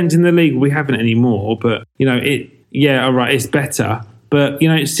best defence in the league. We haven't anymore, but, all right, it's better. But,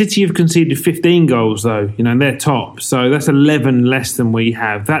 City have conceded 15 goals, though, and they're top. So that's 11 less than we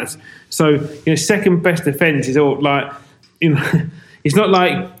have. Second best defence is all like, it's not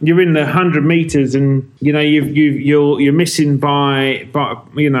like you're in the 100 metres and, you're missing by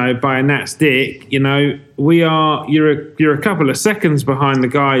a gnat's dick. You're a couple of seconds behind the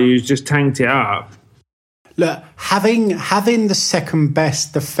guy who's just tanked it up. Look, having the second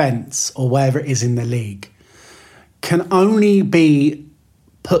best defence or whatever it is in the league can only be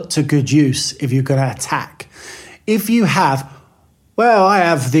put to good use if you're going to attack. If you have, I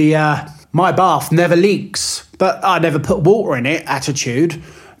have the my bath never leaks, but I never put water in it attitude,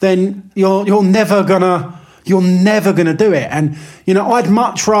 then you're never gonna do it. And I'd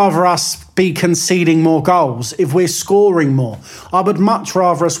much rather us be conceding more goals if we're scoring more. I would much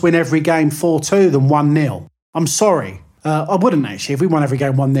rather us win every game 4-2 than 1-0. I'm sorry. I wouldn't actually. If we won every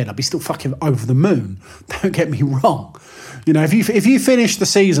game 1-0, I'd be still fucking over the moon. Don't get me wrong. If you finish the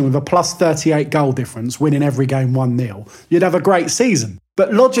season with a plus 38 goal difference, winning every game 1-0, you'd have a great season.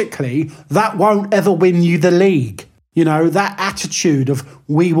 But logically, that won't ever win you the league. That attitude of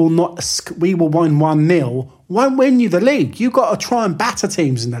we will win 1-0 won't win you the league. You've got to try and batter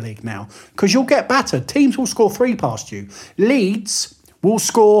teams in the league now because you'll get battered. Teams will score 3 past you. Leeds will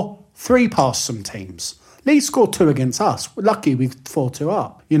score 3 past some teams. Leeds scored 2 against us. We're lucky we 4-2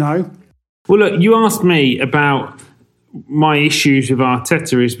 up, Well, look, you asked me about my issues with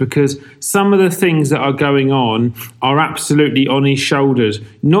Arteta is because some of the things that are going on are absolutely on his shoulders.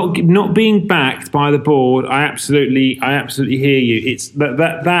 Not being backed by the board, I absolutely hear you. It's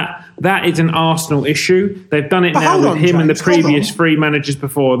that is an Arsenal issue. They've done it now with him, James, and the previous 3 managers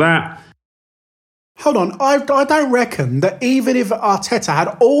before that. Hold on, I don't reckon that even if Arteta had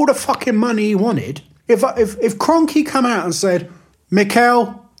all the fucking money he wanted, if Kroenke come out and said,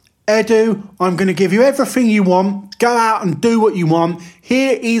 Mikel, Edu, I'm going to give you everything you want. Go out and do what you want.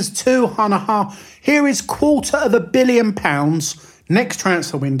 Here is Here is £250 million next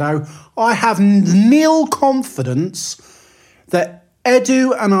transfer window. I have nil confidence that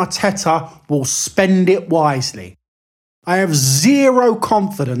Edu and Arteta will spend it wisely. I have zero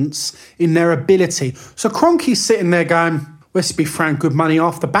confidence in their ability. So Kroenke's sitting there going, let's be frank, good money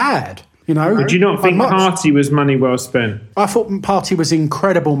after bad. But do you not think Partey was money well spent? I thought Partey was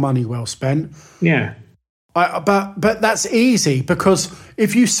incredible money well spent. Yeah. But that's easy because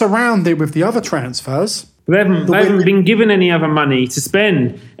if you surround it with the other transfers... They haven't been given any other money to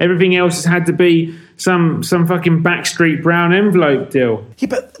spend. Everything else has had to be some fucking backstreet brown envelope deal. Yeah,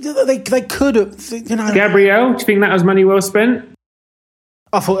 but they could have... Gabriel, do you think that was money well spent?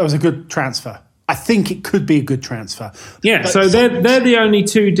 I thought that was a good transfer. I think it could be a good transfer. Yeah, so they're the only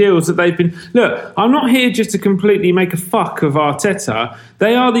 2 deals that they've been... Look, I'm not here just to completely make a fuck of Arteta.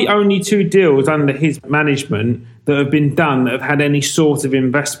 They are the only 2 deals under his management that have been done that have had any sort of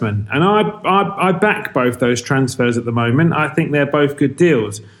investment. And I back both those transfers at the moment. I think they're both good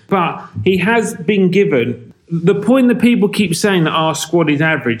deals. But he has been given... The point that people keep saying that our squad is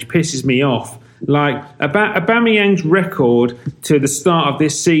average pisses me off. Like, Aubameyang's record to the start of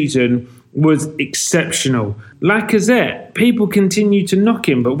this season was exceptional. Lacazette, people continue to knock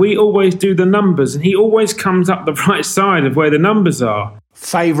him, but we always do the numbers, and he always comes up the right side of where the numbers are.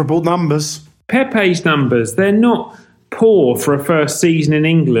 Favourable numbers. Pepe's numbers, they're not poor for a first season in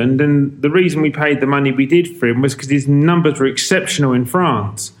England, and the reason we paid the money we did for him was because his numbers were exceptional in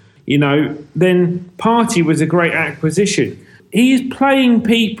France. Then Partey was a great acquisition. He is playing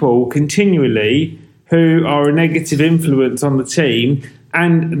people continually who are a negative influence on the team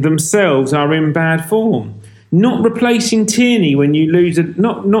and themselves are in bad form. Not replacing Tierney when you lose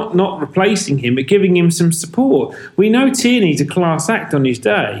not replacing him, but giving him some support. We know Tierney's a class act on his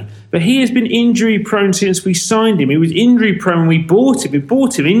day, but he has been injury prone since we signed him. He was injury prone when we bought him. We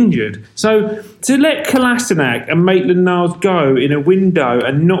bought him injured. So to let Kolasinac and Maitland-Niles go in a window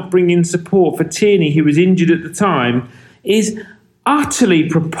and not bring in support for Tierney, who was injured at the time, is utterly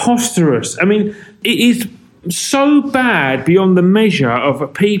preposterous. I mean, it is so bad beyond the measure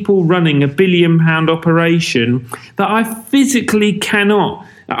of people running £1 billion operation that I physically cannot.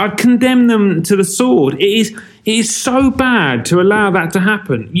 I condemn them to the sword. It is so bad to allow that to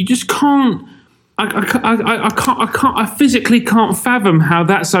happen. You just can't. I physically can't fathom how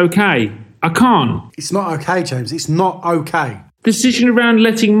that's okay. I can't. It's not okay, James. It's not okay. Decision around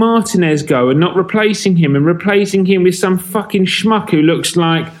letting Martinez go and not replacing him and replacing him with some fucking schmuck who looks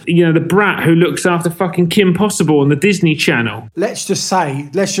like, the brat who looks after fucking Kim Possible on the Disney Channel. Let's just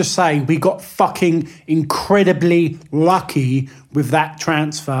say we got fucking incredibly lucky with that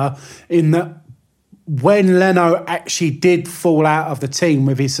transfer in that when Leno actually did fall out of the team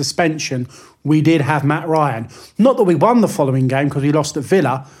with his suspension, we did have Matt Ryan. Not that we won the following game because we lost at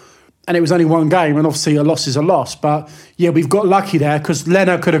Villa, and it was only one game, and obviously a loss is a loss. But yeah, we've got lucky there because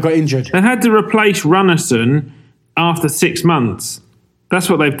Leno could have got injured. They had to replace Runnison after 6 months. That's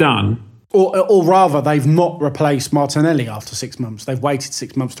what they've done. Or rather, they've not replaced Martinelli after 6 months. They've waited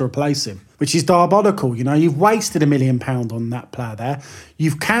 6 months to replace him, which is diabolical. You've wasted £1 million on that player there.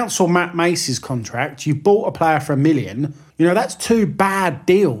 You've cancelled Matt Macey's contract. You bought a player for $1 million. That's 2 bad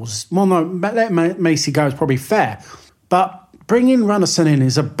deals. Well, no, let Macey go is probably fair. But bringing Runnison in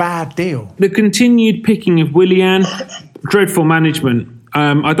is a bad deal. The continued picking of Willian, dreadful management.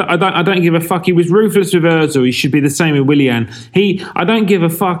 I don't give a fuck. He was ruthless with Ozil. He should be the same with Willian. I don't give a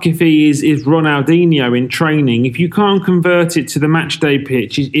fuck if he is Ronaldinho in training. If you can't convert it to the match day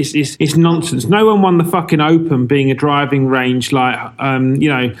pitch, it's nonsense. No one won the fucking Open being a driving range like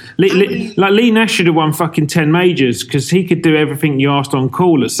Lee Nash should have won fucking 10 majors because he could do everything you asked on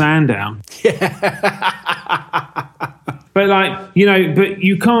call at Sandown. But but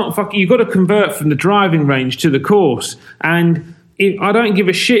you can't you've got to convert from the driving range to the course. And I don't give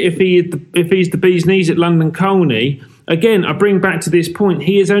a shit if he's the bee's knees at London Colney. Again, I bring back to this point.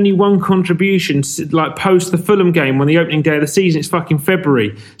 He has only one contribution, post the Fulham game on the opening day of the season. It's fucking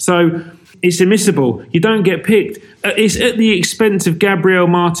February, so it's admissible. You don't get picked. It's at the expense of Gabriel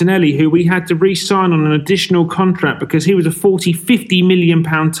Martinelli, who we had to re-sign on an additional contract because he was a £50 million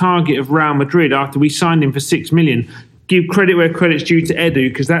target of Real Madrid after we signed him for $6 million. Give credit where credit's due to Edu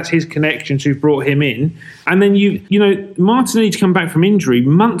because that's his connections who brought him in. And then Martinelli's come back from injury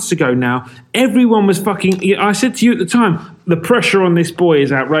months ago now. Everyone was fucking. I said to you at the time, the pressure on this boy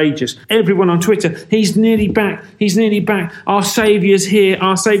is outrageous. Everyone on Twitter, he's nearly back. He's nearly back. Our saviour's here.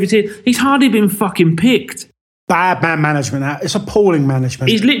 Our saviour's here. He's hardly been fucking picked. Bad man management. It's appalling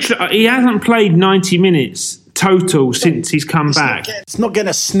management. He hasn't played 90 minutes. Total since he's come back. It's not getting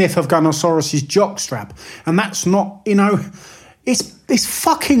a sniff of Gunnosaurus's jockstrap, and that's not, it's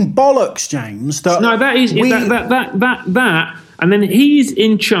fucking bollocks, James. That and then he's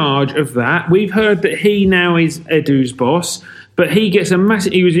in charge of that. We've heard that he now is Edu's boss, but he gets a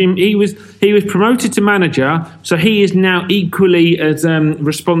massive. He was promoted to manager, so he is now equally as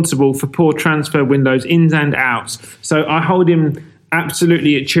responsible for poor transfer windows, ins and outs. So I hold him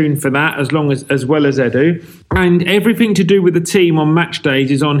absolutely at tune for that, as well as Edu. And everything to do with the team on match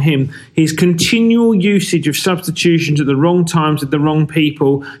days is on him. His continual usage of substitutions at the wrong times with the wrong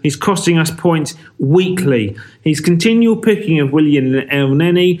people is costing us points weekly. His continual picking of Willian and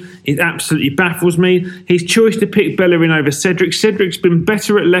Elneny, it absolutely baffles me. His choice to pick Bellerin over Cedric. Cedric's been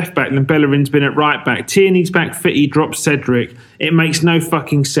better at left back than Bellerin's been at right back. Tierney's back fit, he drops Cedric. It makes no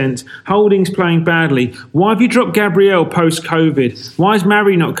fucking sense. Holding's playing badly. Why have you dropped Gabriel post-COVID? Why has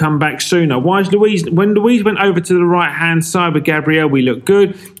Mari not come back sooner? Why is Luis... When Luis went over to the right-hand side with Gabriel, we look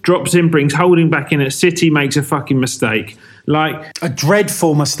good. Drops him, brings Holding back in at City, makes a fucking mistake. A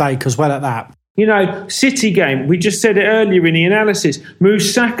dreadful mistake as well at that. City game, we just said it earlier in the analysis,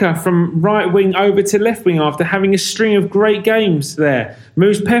 moves Saka from right wing over to left wing after having a string of great games there.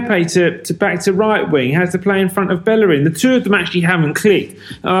 Moves Pepe to back to right wing, has to play in front of Bellerin. The two of them actually haven't clicked.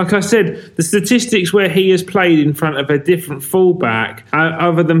 Like I said, the statistics where he has played in front of a different fullback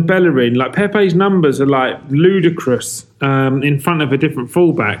other than Bellerin, Pepe's numbers are ludicrous in front of a different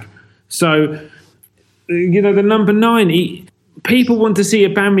fullback. So, the number 9... People want to see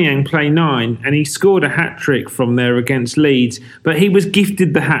Aubameyang play 9, and he scored a hat-trick from there against Leeds, but he was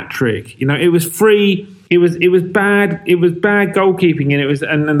gifted the hat-trick. It was free. It was bad. It was bad goalkeeping,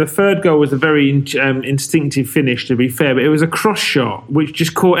 and the third goal was a very instinctive finish, to be fair, but it was a cross shot which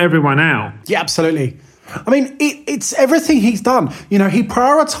just caught everyone out. Yeah, absolutely. I mean, it's everything he's done. He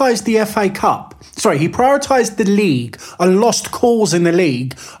prioritised the FA Cup. Sorry, he prioritised the league, a lost cause in the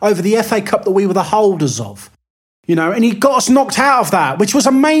league, over the FA Cup that we were the holders of. And he got us knocked out of that, which was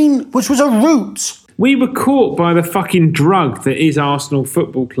a route. we were caught by the fucking drug that is Arsenal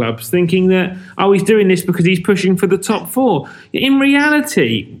Football Clubs, thinking that, he's doing this because he's pushing for the top 4. In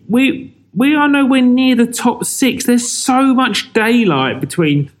reality, we are nowhere near the top 6. There's so much daylight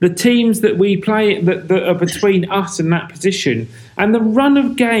between the teams that we play that are between us and that position. And the run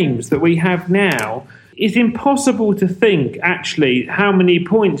of games that we have now, it's impossible to think, actually, how many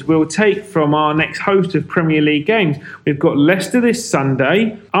points we'll take from our next host of Premier League games. We've got Leicester this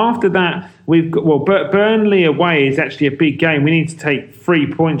Sunday. After that, we've got, Burnley away is actually a big game. We need to take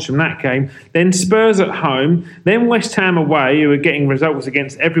 3 points from that game. Then Spurs at home. Then West Ham away, who are getting results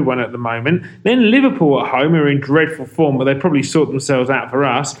against everyone at the moment. Then Liverpool at home, who are in dreadful form, but they probably sort themselves out for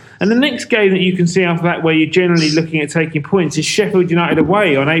us. And the next game that you can see after that, where you're generally looking at taking points, is Sheffield United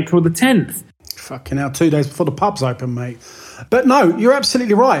away on April the 10th. Fucking hell, 2 days before the pub's open, mate. But no, you're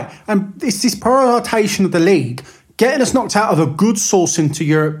absolutely right. And it's this prioritisation of the league, getting us knocked out of a good source into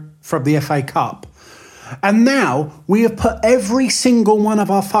Europe from the FA Cup. And now we have put every single one of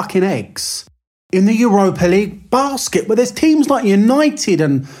our fucking eggs in the Europa League basket, where there's teams like United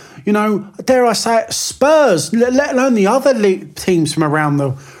and, dare I say it, Spurs, let alone the other league teams from around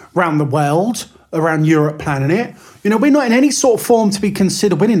the world, around Europe planning it. We're not in any sort of form to be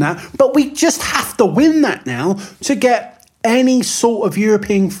considered winning that, but we just have to win that now to get any sort of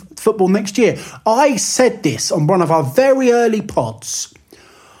European football next year. I said this on one of our very early pods.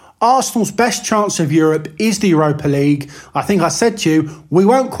 Arsenal's best chance of Europe is the Europa League. I think I said to you, we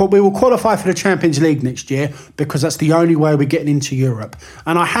will qualify for the Champions League next year because that's the only way we're getting into Europe.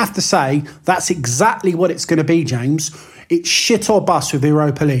 And I have to say, that's exactly what it's going to be, James. It's shit or bust with the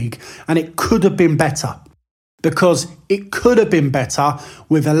Europa League, and it could have been better. Because it could have been better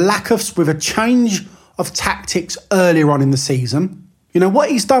with a change of tactics earlier on in the season. What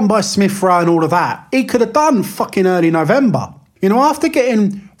he's done by Smith Rowe and all of that, he could have done fucking early November. After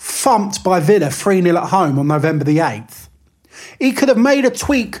getting thumped by Villa 3-0 at home on November the 8th, he could have made a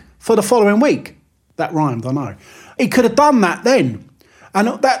tweak for the following week. That rhymed, I know. He could have done that then.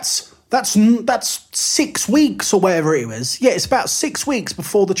 And that's 6 weeks or whatever it was. Yeah, it's about 6 weeks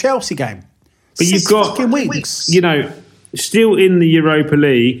before the Chelsea game. But you've got, weeks. Still in the Europa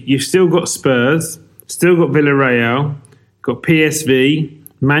League, you've still got Spurs, still got Villarreal, got PSV,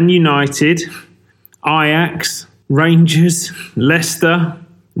 Man United, Ajax, Rangers, Leicester,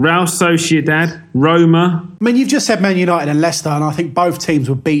 Real Sociedad, Roma. I mean, you've just said Man United and Leicester, and I think both teams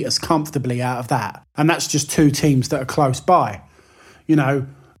would beat us comfortably out of that. And that's just 2 teams that are close by. Yeah,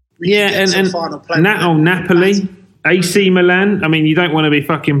 and Napoli. AC Milan. I mean, you don't want to be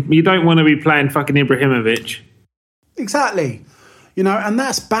playing fucking Ibrahimovic. Exactly. And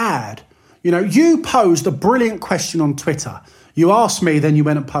that's bad. You posed a brilliant question on Twitter. You asked me, then you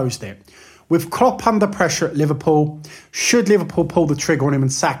went and posed it. With Klopp under pressure at Liverpool, should Liverpool pull the trigger on him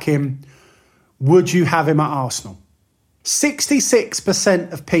and sack him? Would you have him at Arsenal?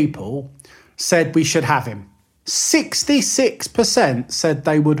 66% of people said we should have him. 66% said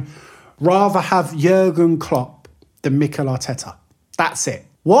they would rather have Jurgen Klopp than Mikel Arteta. That's it.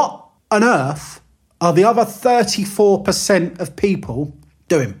 What on earth are the other 34% of people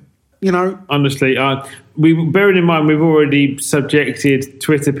doing? Honestly, bearing in mind we've already subjected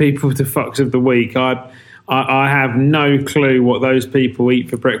Twitter people to fucks of the week. I have no clue what those people eat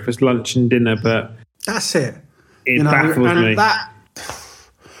for breakfast, lunch, and dinner, but that's it. It baffles me.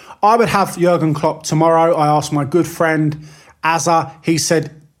 I would have Jurgen Klopp tomorrow. I asked my good friend Azza. He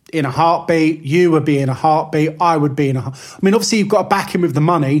said, in a heartbeat. You would be in a heartbeat. I would be in a heartbeat. I mean, obviously, you've got to back him with the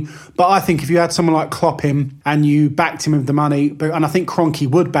money, but I think if you had someone like Klopp him and you backed him with the money, and I think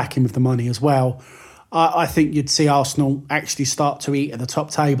Kroenke would back him with the money as well, I think you'd see Arsenal actually start to eat at the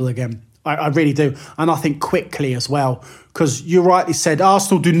top table again. I really do. And I think quickly as well, because you rightly said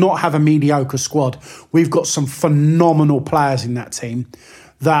Arsenal do not have a mediocre squad. We've got some phenomenal players in that team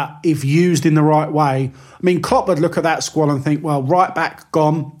that, if used in the right way, I mean, Klopp would look at that squad and think, well, right back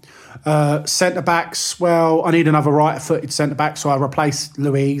gone. Centre-backs, well, I need another right-footed centre-back, so I replace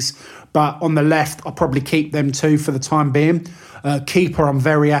Luiz. But on the left, I'll probably keep them 2 for the time being. Keeper, I'm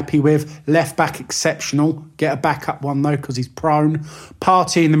very happy with. Left-back, exceptional. Get a backup one, though, because he's prone.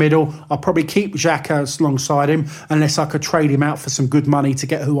 Partey in the middle. I'll probably keep Xhaka alongside him, unless I could trade him out for some good money to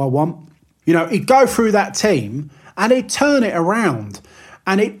get who I want. He'd go through that team, and he'd turn it around.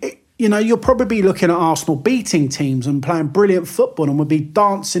 And you'll probably be looking at Arsenal beating teams and playing brilliant football, and we'll be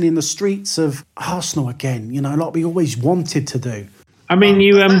dancing in the streets of Arsenal again, like we always wanted to do. I mean,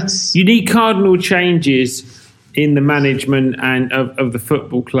 you need cardinal changes in the management and of the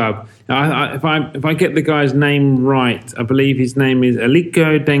football club. Now, if I get the guy's name right, I believe his name is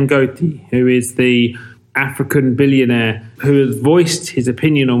Aliko Dangote, who is the African billionaire who has voiced his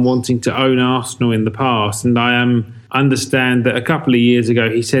opinion on wanting to own Arsenal in the past. And I understand that a couple of years ago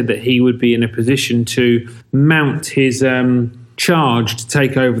he said that he would be in a position to mount his charge to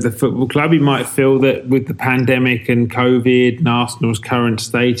take over the football club. He might feel that with the pandemic and COVID and Arsenal's current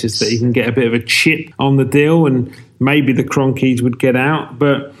status that he can get a bit of a chip on the deal, and maybe the Kroenkes would get out.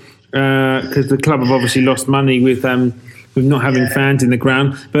 But because the club have obviously lost money with not having fans in the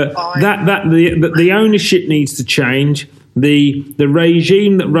ground, but the ownership needs to change. The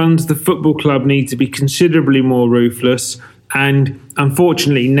regime that runs the football club needs to be considerably more ruthless. And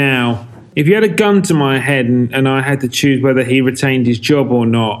unfortunately now, if you had a gun to my head and I had to choose whether he retained his job or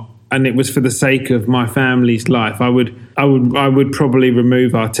not, and it was for the sake of my family's life, I would probably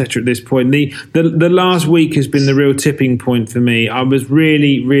remove Arteta at this point. The last week has been the real tipping point for me. I was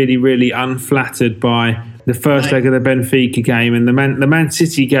really, really, really unflattered by the first leg of the Benfica game, and the Man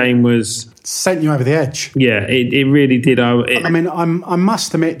City game was sent you over the edge. Yeah, it really did. I mean, I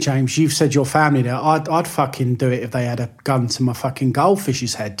must admit, James, you've said your family there. I'd fucking do it if they had a gun to my fucking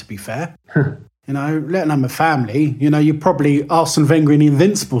goldfish's head, to be fair. You know, let alone my family. You know, you probably Arsene Wenger in the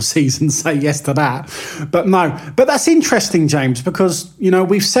Invincible season say yes to that. But no, but that's interesting, James, because, you know,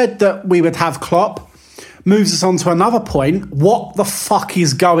 we've said that we would have Klopp. Moves us on to another point. What the fuck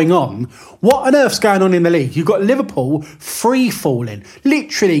is going on? What on earth's going on in the league? You've got Liverpool free-falling.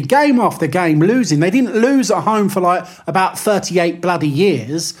 Literally, game after game, losing. They didn't lose at home for like about 38 bloody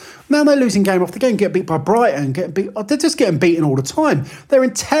years. Now they're losing game after game, get beat by Brighton, they're just getting beaten all the time. They're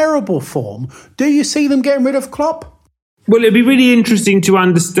in terrible form. Do you see them getting rid of Klopp? Well, it'd be really interesting to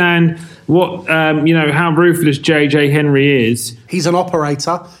understand what, how ruthless JJ Henry is. He's an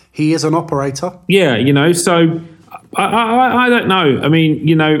operator. He is an operator. Yeah, you know, so I don't know. I mean,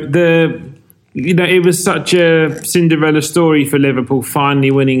 it was such a Cinderella story for Liverpool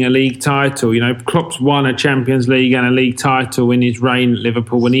finally winning a league title. You know, Klopp's won a Champions League and a league title in his reign at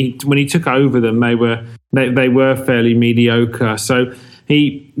Liverpool. When he took over them, they were fairly mediocre. So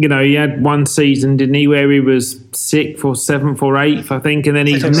he had one season, didn't he, where he was 6th or 7th or 8th, I think, and then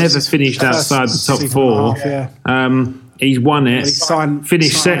he's never finished outside the top 4. Yeah. He's won it,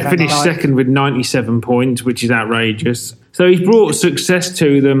 finished second with 97 points, which is outrageous. So he's brought success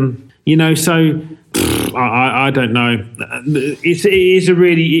to them, you know, so I don't know.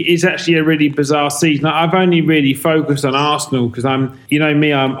 It's actually a really bizarre season. I've only really focused on Arsenal because I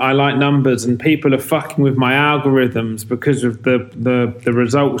like numbers, and people are fucking with my algorithms because of the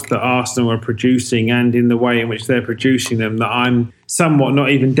results that Arsenal are producing and in the way in which they're producing them, that I'm somewhat not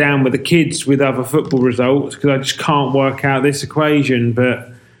even down with the kids with other football results because I just can't work out this equation.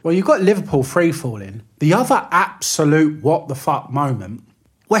 But well, you've got Liverpool free falling. The other absolute what the fuck moment,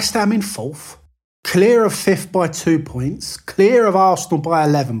 West Ham in 4th. Clear of 5th by 2 points, clear of Arsenal by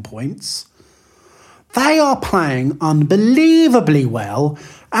 11 points. They are playing unbelievably well,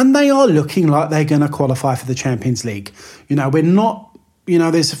 and they are looking like they're going to qualify for the Champions League. You know, we're not, you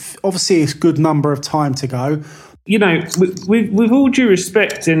know, there's obviously a good number of time to go. You know, with all due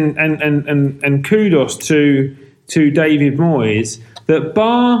respect and kudos to David Moyes, that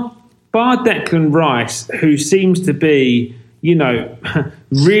bar Declan Rice, who seems to be, you know,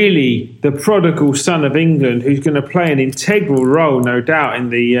 really the prodigal son of England, who's going to play an integral role, no doubt, in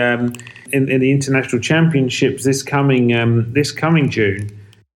the international championships this coming June.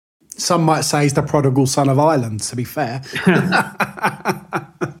 Some might say he's the prodigal son of Ireland, to be fair.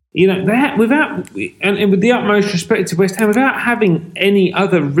 You know, that with the utmost respect to West Ham, without having any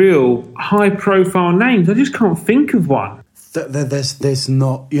other real high-profile names, I just can't think of one. There's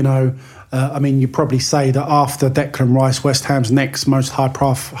not, you know. I mean, you probably say that after Declan Rice, West Ham's next most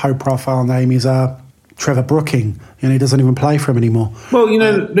high-profile name is Trevor Brooking, and he doesn't even play for him anymore. Well, you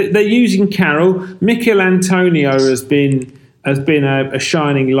know, they're using Carroll. Mikel Antonio has been a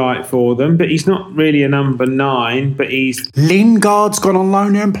shining light for them, but he's not really a number 9. But Lingard's gone on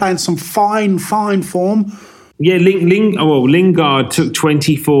loan here and playing some fine form. Yeah, Lingard took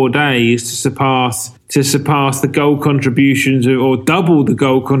 24 days to surpass the goal contributions or double the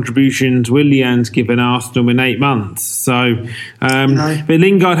goal contributions Willian's given Arsenal in 8 months. So, but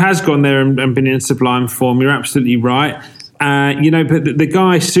Lingard has gone there and been in sublime form. You're absolutely right. But the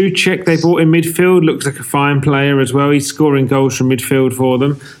guy Souček they bought in midfield looks like a fine player as well. He's scoring goals from midfield for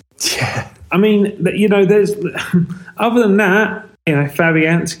them. Yeah. I mean, you know, there's other than that. You know,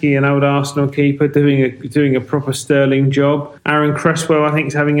 Fabianski, an old Arsenal keeper, doing a proper sterling job. Aaron Cresswell, I think,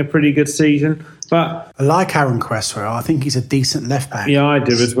 is having a pretty good season. But I like Aaron Cresswell. I think he's a decent left back. yeah, I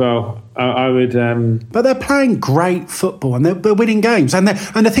do as well. I would. But they're playing great football and they're winning games. And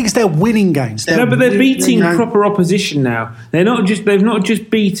the thing is, they're winning games. But they're beating proper opposition now. They've not just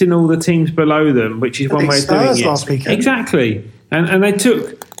beaten all the teams below them, which is one way of doing it. Last weekend. Exactly, and they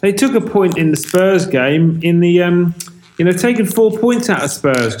took a point in the Spurs game in the. Taking 4 points out of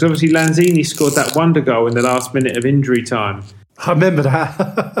Spurs because obviously Lanzini scored that wonder goal in the last minute of injury time. I remember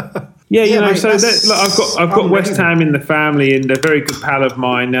that. Yeah, mate, I've got West Ham in the family, and a very good pal of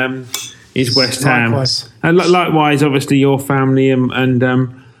mine is West Ham. Likewise. And likewise, obviously your family and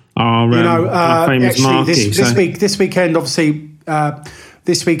our famous Marky. This weekend, obviously,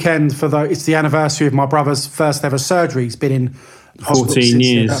 it's the anniversary of my brother's first ever surgery. He's been in hospital 14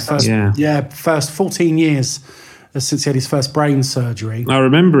 years. First 14 years since he had his first brain surgery. I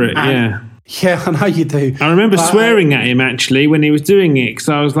remember it. Yeah. Yeah, I know you do. I remember swearing at him actually when he was doing it because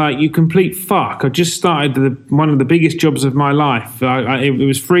I was like, "You complete fuck!" I just started one of the biggest jobs of my life. It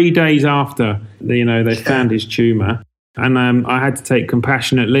was 3 days after they found his tumour, and I had to take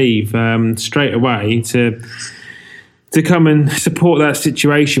compassionate leave straight away to come and support that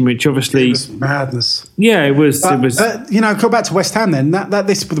situation, which obviously... It was madness. Yeah, it was. But, go back to West Ham then.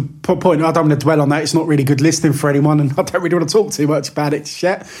 This was the point. I don't want to dwell on that. It's not really good listening for anyone, and I don't really want to talk too much about it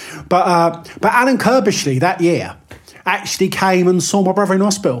yet. But Alan Kirbishley that year actually came and saw my brother in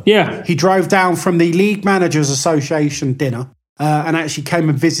hospital. Yeah. He drove down from the League Managers Association dinner and actually came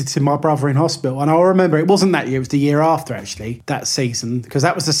and visited my brother in hospital. And I remember it wasn't that year, it was the year after, actually, that season, because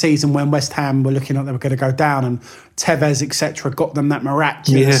that was the season when West Ham were looking like they were going to go down and Tevez, etc., got them that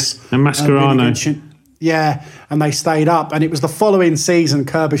miraculous... Yeah, and Mascherano. And they stayed up. And it was the following season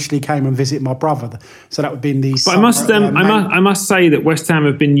Kirbishley came and visited my brother. So that would have been the... But I must say that West Ham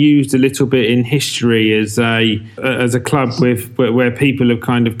have been used a little bit in history as a club where people have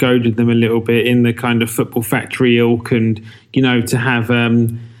kind of goaded them a little bit in the kind of football factory ilk, and to have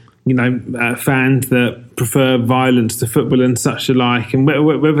fans that prefer violence to football and such alike. And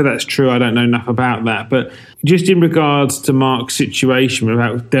whether that's true, I don't know enough about that. But just in regards to Mark's situation,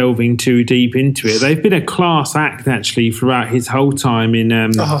 without delving too deep into it, they've been a class act actually throughout his whole time in.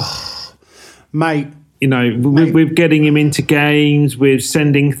 Mate. With getting him into games, with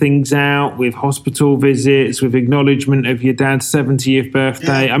sending things out, with hospital visits, with acknowledgement of your dad's 70th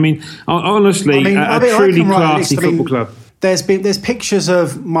birthday. Yeah. I mean, honestly, a truly classy football club. There's pictures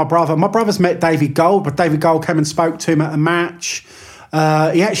of my brother. My brother's met David Gold, but David Gold came and spoke to him at a match.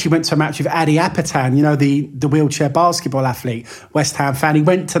 He actually went to a match with Adi Apatan, the wheelchair basketball athlete, West Ham fan. He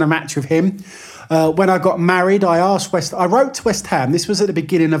went to the match with him. When I got married, I wrote to West Ham. This was at the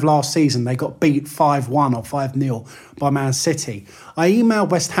beginning of last season. They got beat 5-1 or 5-0 by Man City. I emailed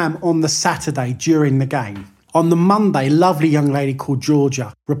West Ham on the Saturday during the game. On the Monday, lovely young lady called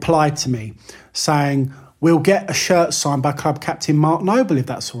Georgia replied to me saying, "We'll get a shirt signed by club captain Mark Noble, if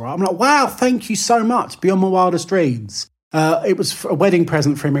that's all right." I'm like, wow, thank you so much. Beyond my wildest dreams. It was a wedding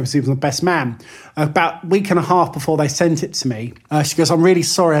present for him because he was the best man. About a week and a half before they sent it to me, she goes, "I'm really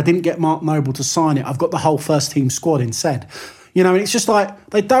sorry I didn't get Mark Noble to sign it. I've got the whole first team squad instead." And it's just like,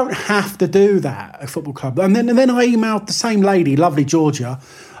 they don't have to do that at a football club. And then I emailed the same lady, lovely Georgia,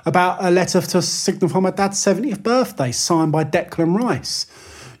 about a letter to signify my dad's 70th birthday signed by Declan Rice.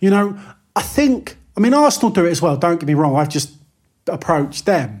 I mean, Arsenal do it as well, don't get me wrong. I've just approached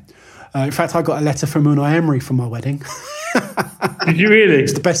them. In fact, I got a letter from Unai Emery for my wedding. Did you really? It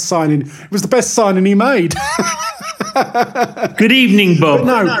was the best signing he made. Good evening, Bob.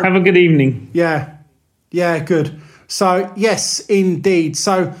 No, have a good evening. Yeah, good. So, yes, indeed.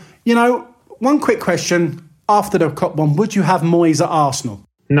 So, one quick question after the Cup one. Would you have Moyes at Arsenal?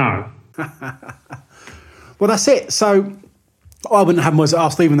 No. Well, that's it. So... I wouldn't have Moyes at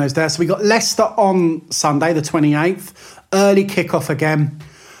Arsenal even though he's there. So we got Leicester on Sunday, the 28th. Early kickoff again.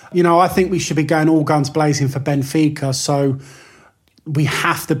 I think we should be going all guns blazing for Benfica. So we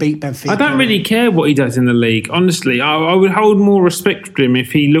have to beat Benfica. I don't really care what he does in the league. Honestly, I would hold more respect for him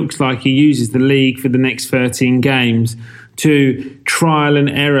if he looks like he uses the league for the next 13 games to trial and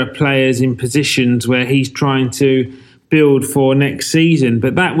error players in positions where he's trying to build for next season.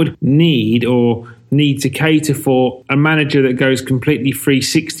 But that would need to cater for a manager that goes completely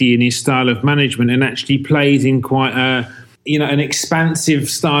 360 in his style of management and actually plays in quite an expansive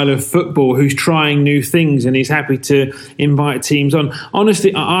style of football, who's trying new things and he's happy to invite teams on.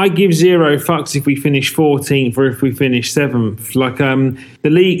 Honestly, I give zero fucks if we finish 14th or if we finish 7th. Like the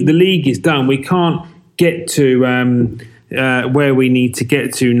league is done. We can't get to where we need to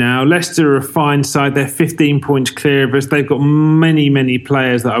get to now. Leicester are a fine side. They're 15 points clear of us. They've got many, many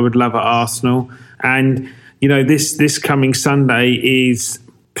players that I would love at Arsenal. And, this coming Sunday is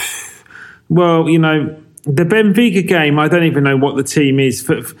Well, the Benfica game, I don't even know what the team is.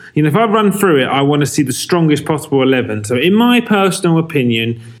 If I run through it, I want to see the strongest possible 11. So in my personal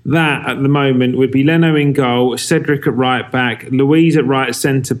opinion, that at the moment would be Leno in goal, Cedric at right back, Luiz at right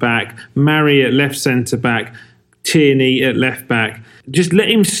centre back, Mari at left centre back, Tierney at left back. Just let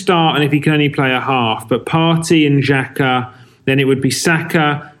him start, and if he can only play a half. But Partey and Xhaka, then it would be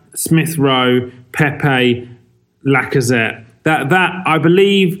Saka, Smith Rowe, Pepe, Lacazette. That I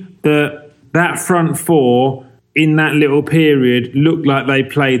believe that front four in that little period looked like they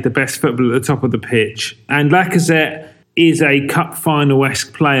played the best football at the top of the pitch. And Lacazette is a cup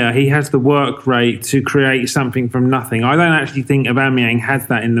final-esque player. He has the work rate to create something from nothing. I don't actually think Aubameyang has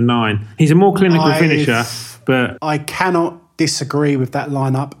that in the 9. He's a more clinical finisher, but I cannot disagree with that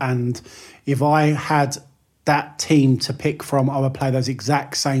lineup. And if I had that team to pick from, I would play those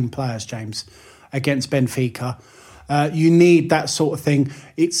exact same players, James, against Benfica. You need that sort of thing.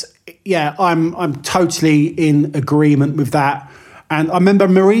 I'm totally in agreement with that. And I remember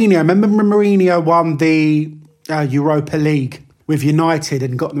Mourinho won the Europa League with United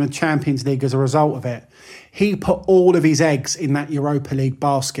and got them a Champions League as a result of it. He put all of his eggs in that Europa League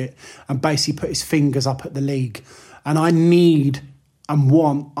basket and basically put his fingers up at the league. And I need and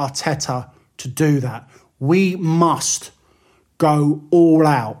want Arteta to do that. We must go all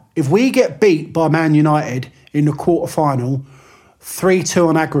out. If we get beat by Man United in the quarter-final, 3-2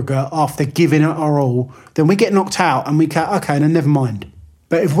 on aggregate after giving it our all, then we get knocked out and we go, okay, then never mind.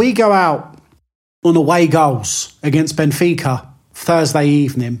 But if we go out on away goals against Benfica Thursday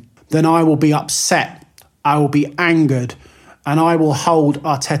evening, then I will be upset, I will be angered, and I will hold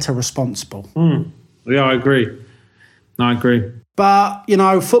Arteta responsible. Yeah, I agree. But,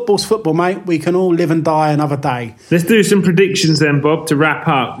 football's football, mate. We can all live and die another day. Let's do some predictions then, Bob, to wrap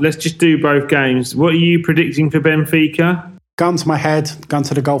up. Let's just do both games. What are you predicting for Benfica? Gun to my head, gun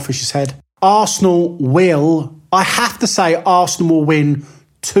to the goldfish's head. Arsenal will win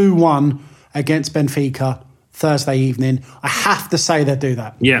 2-1 against Benfica Thursday evening. I have to say they'll do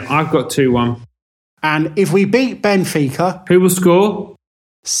that. Yeah, I've got 2-1. And if we beat Benfica... Who will score?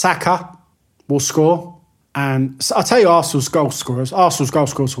 Saka will score. And I'll tell you Arsenal's goal scorers. Arsenal's goal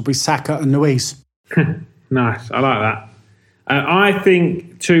scorers will be Saka and Luiz. Nice, I like that. I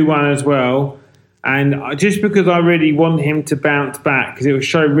think 2-1 as well. And just because I really want him to bounce back, because it will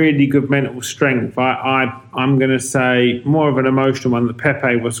show really good mental strength, I'm going to say more of an emotional one that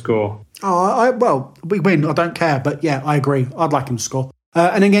Pepe will score. Well, we win. I don't care. But yeah, I agree. I'd like him to score.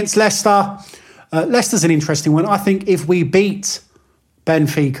 And against Leicester, Leicester's an interesting one. I think if we beat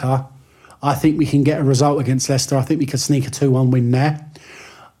Benfica, I think we can get a result against Leicester. I think we can sneak a 2-1 win there.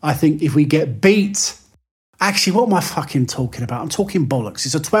 I think if we get beat... Actually, what am I fucking talking about? I'm talking bollocks.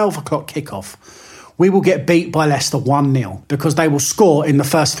 It's a 12 o'clock kickoff. We will get beat by Leicester 1-0 because they will score in the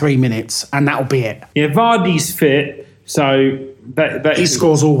first 3 minutes and that'll be it. Yeah, Vardy's fit, so... he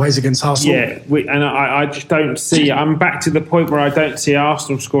scores always against Arsenal. Yeah, I just don't see... I'm back to the point where I don't see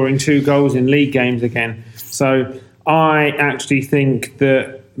Arsenal scoring 2 goals in league games again. So I actually think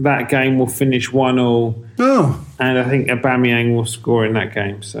that game will finish 1-1. Oh. And I think Aubameyang will score in that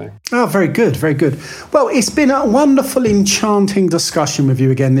game. So. Oh, very good, very good. Well, it's been a wonderful, enchanting discussion with you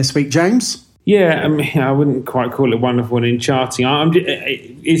again this week, James. Yeah, I wouldn't quite call it wonderful and enchanting.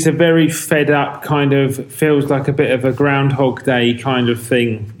 It's a very fed up kind of, feels like a bit of a Groundhog Day kind of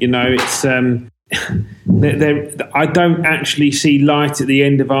thing. It's... I don't actually see light at the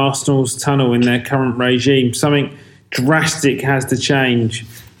end of Arsenal's tunnel in their current regime. Something drastic has to change.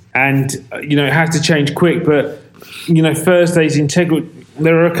 And, it has to change quick. But, Thursday's integral.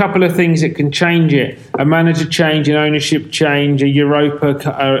 There are a couple of things that can change it. A manager change, an ownership change, a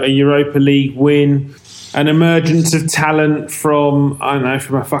Europa League win, an emergence of talent from a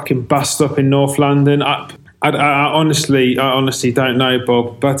fucking bus stop in North London. I honestly don't know,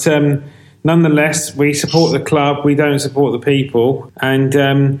 Bob. But nonetheless, we support the club. We don't support the people. And,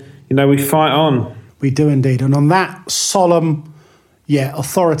 we fight on. We do indeed. And on that solemn,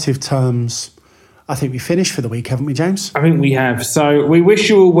 authoritative terms, I think we finished for the week, haven't we, James? I think we have. So we wish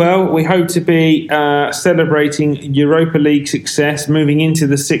you all well. We hope to be celebrating Europa League success, moving into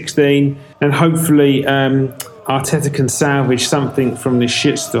the 16, and hopefully Arteta can salvage something from this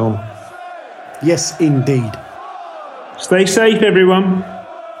shitstorm. Yes, indeed. Stay safe, everyone.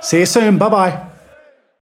 See you soon. Bye-bye.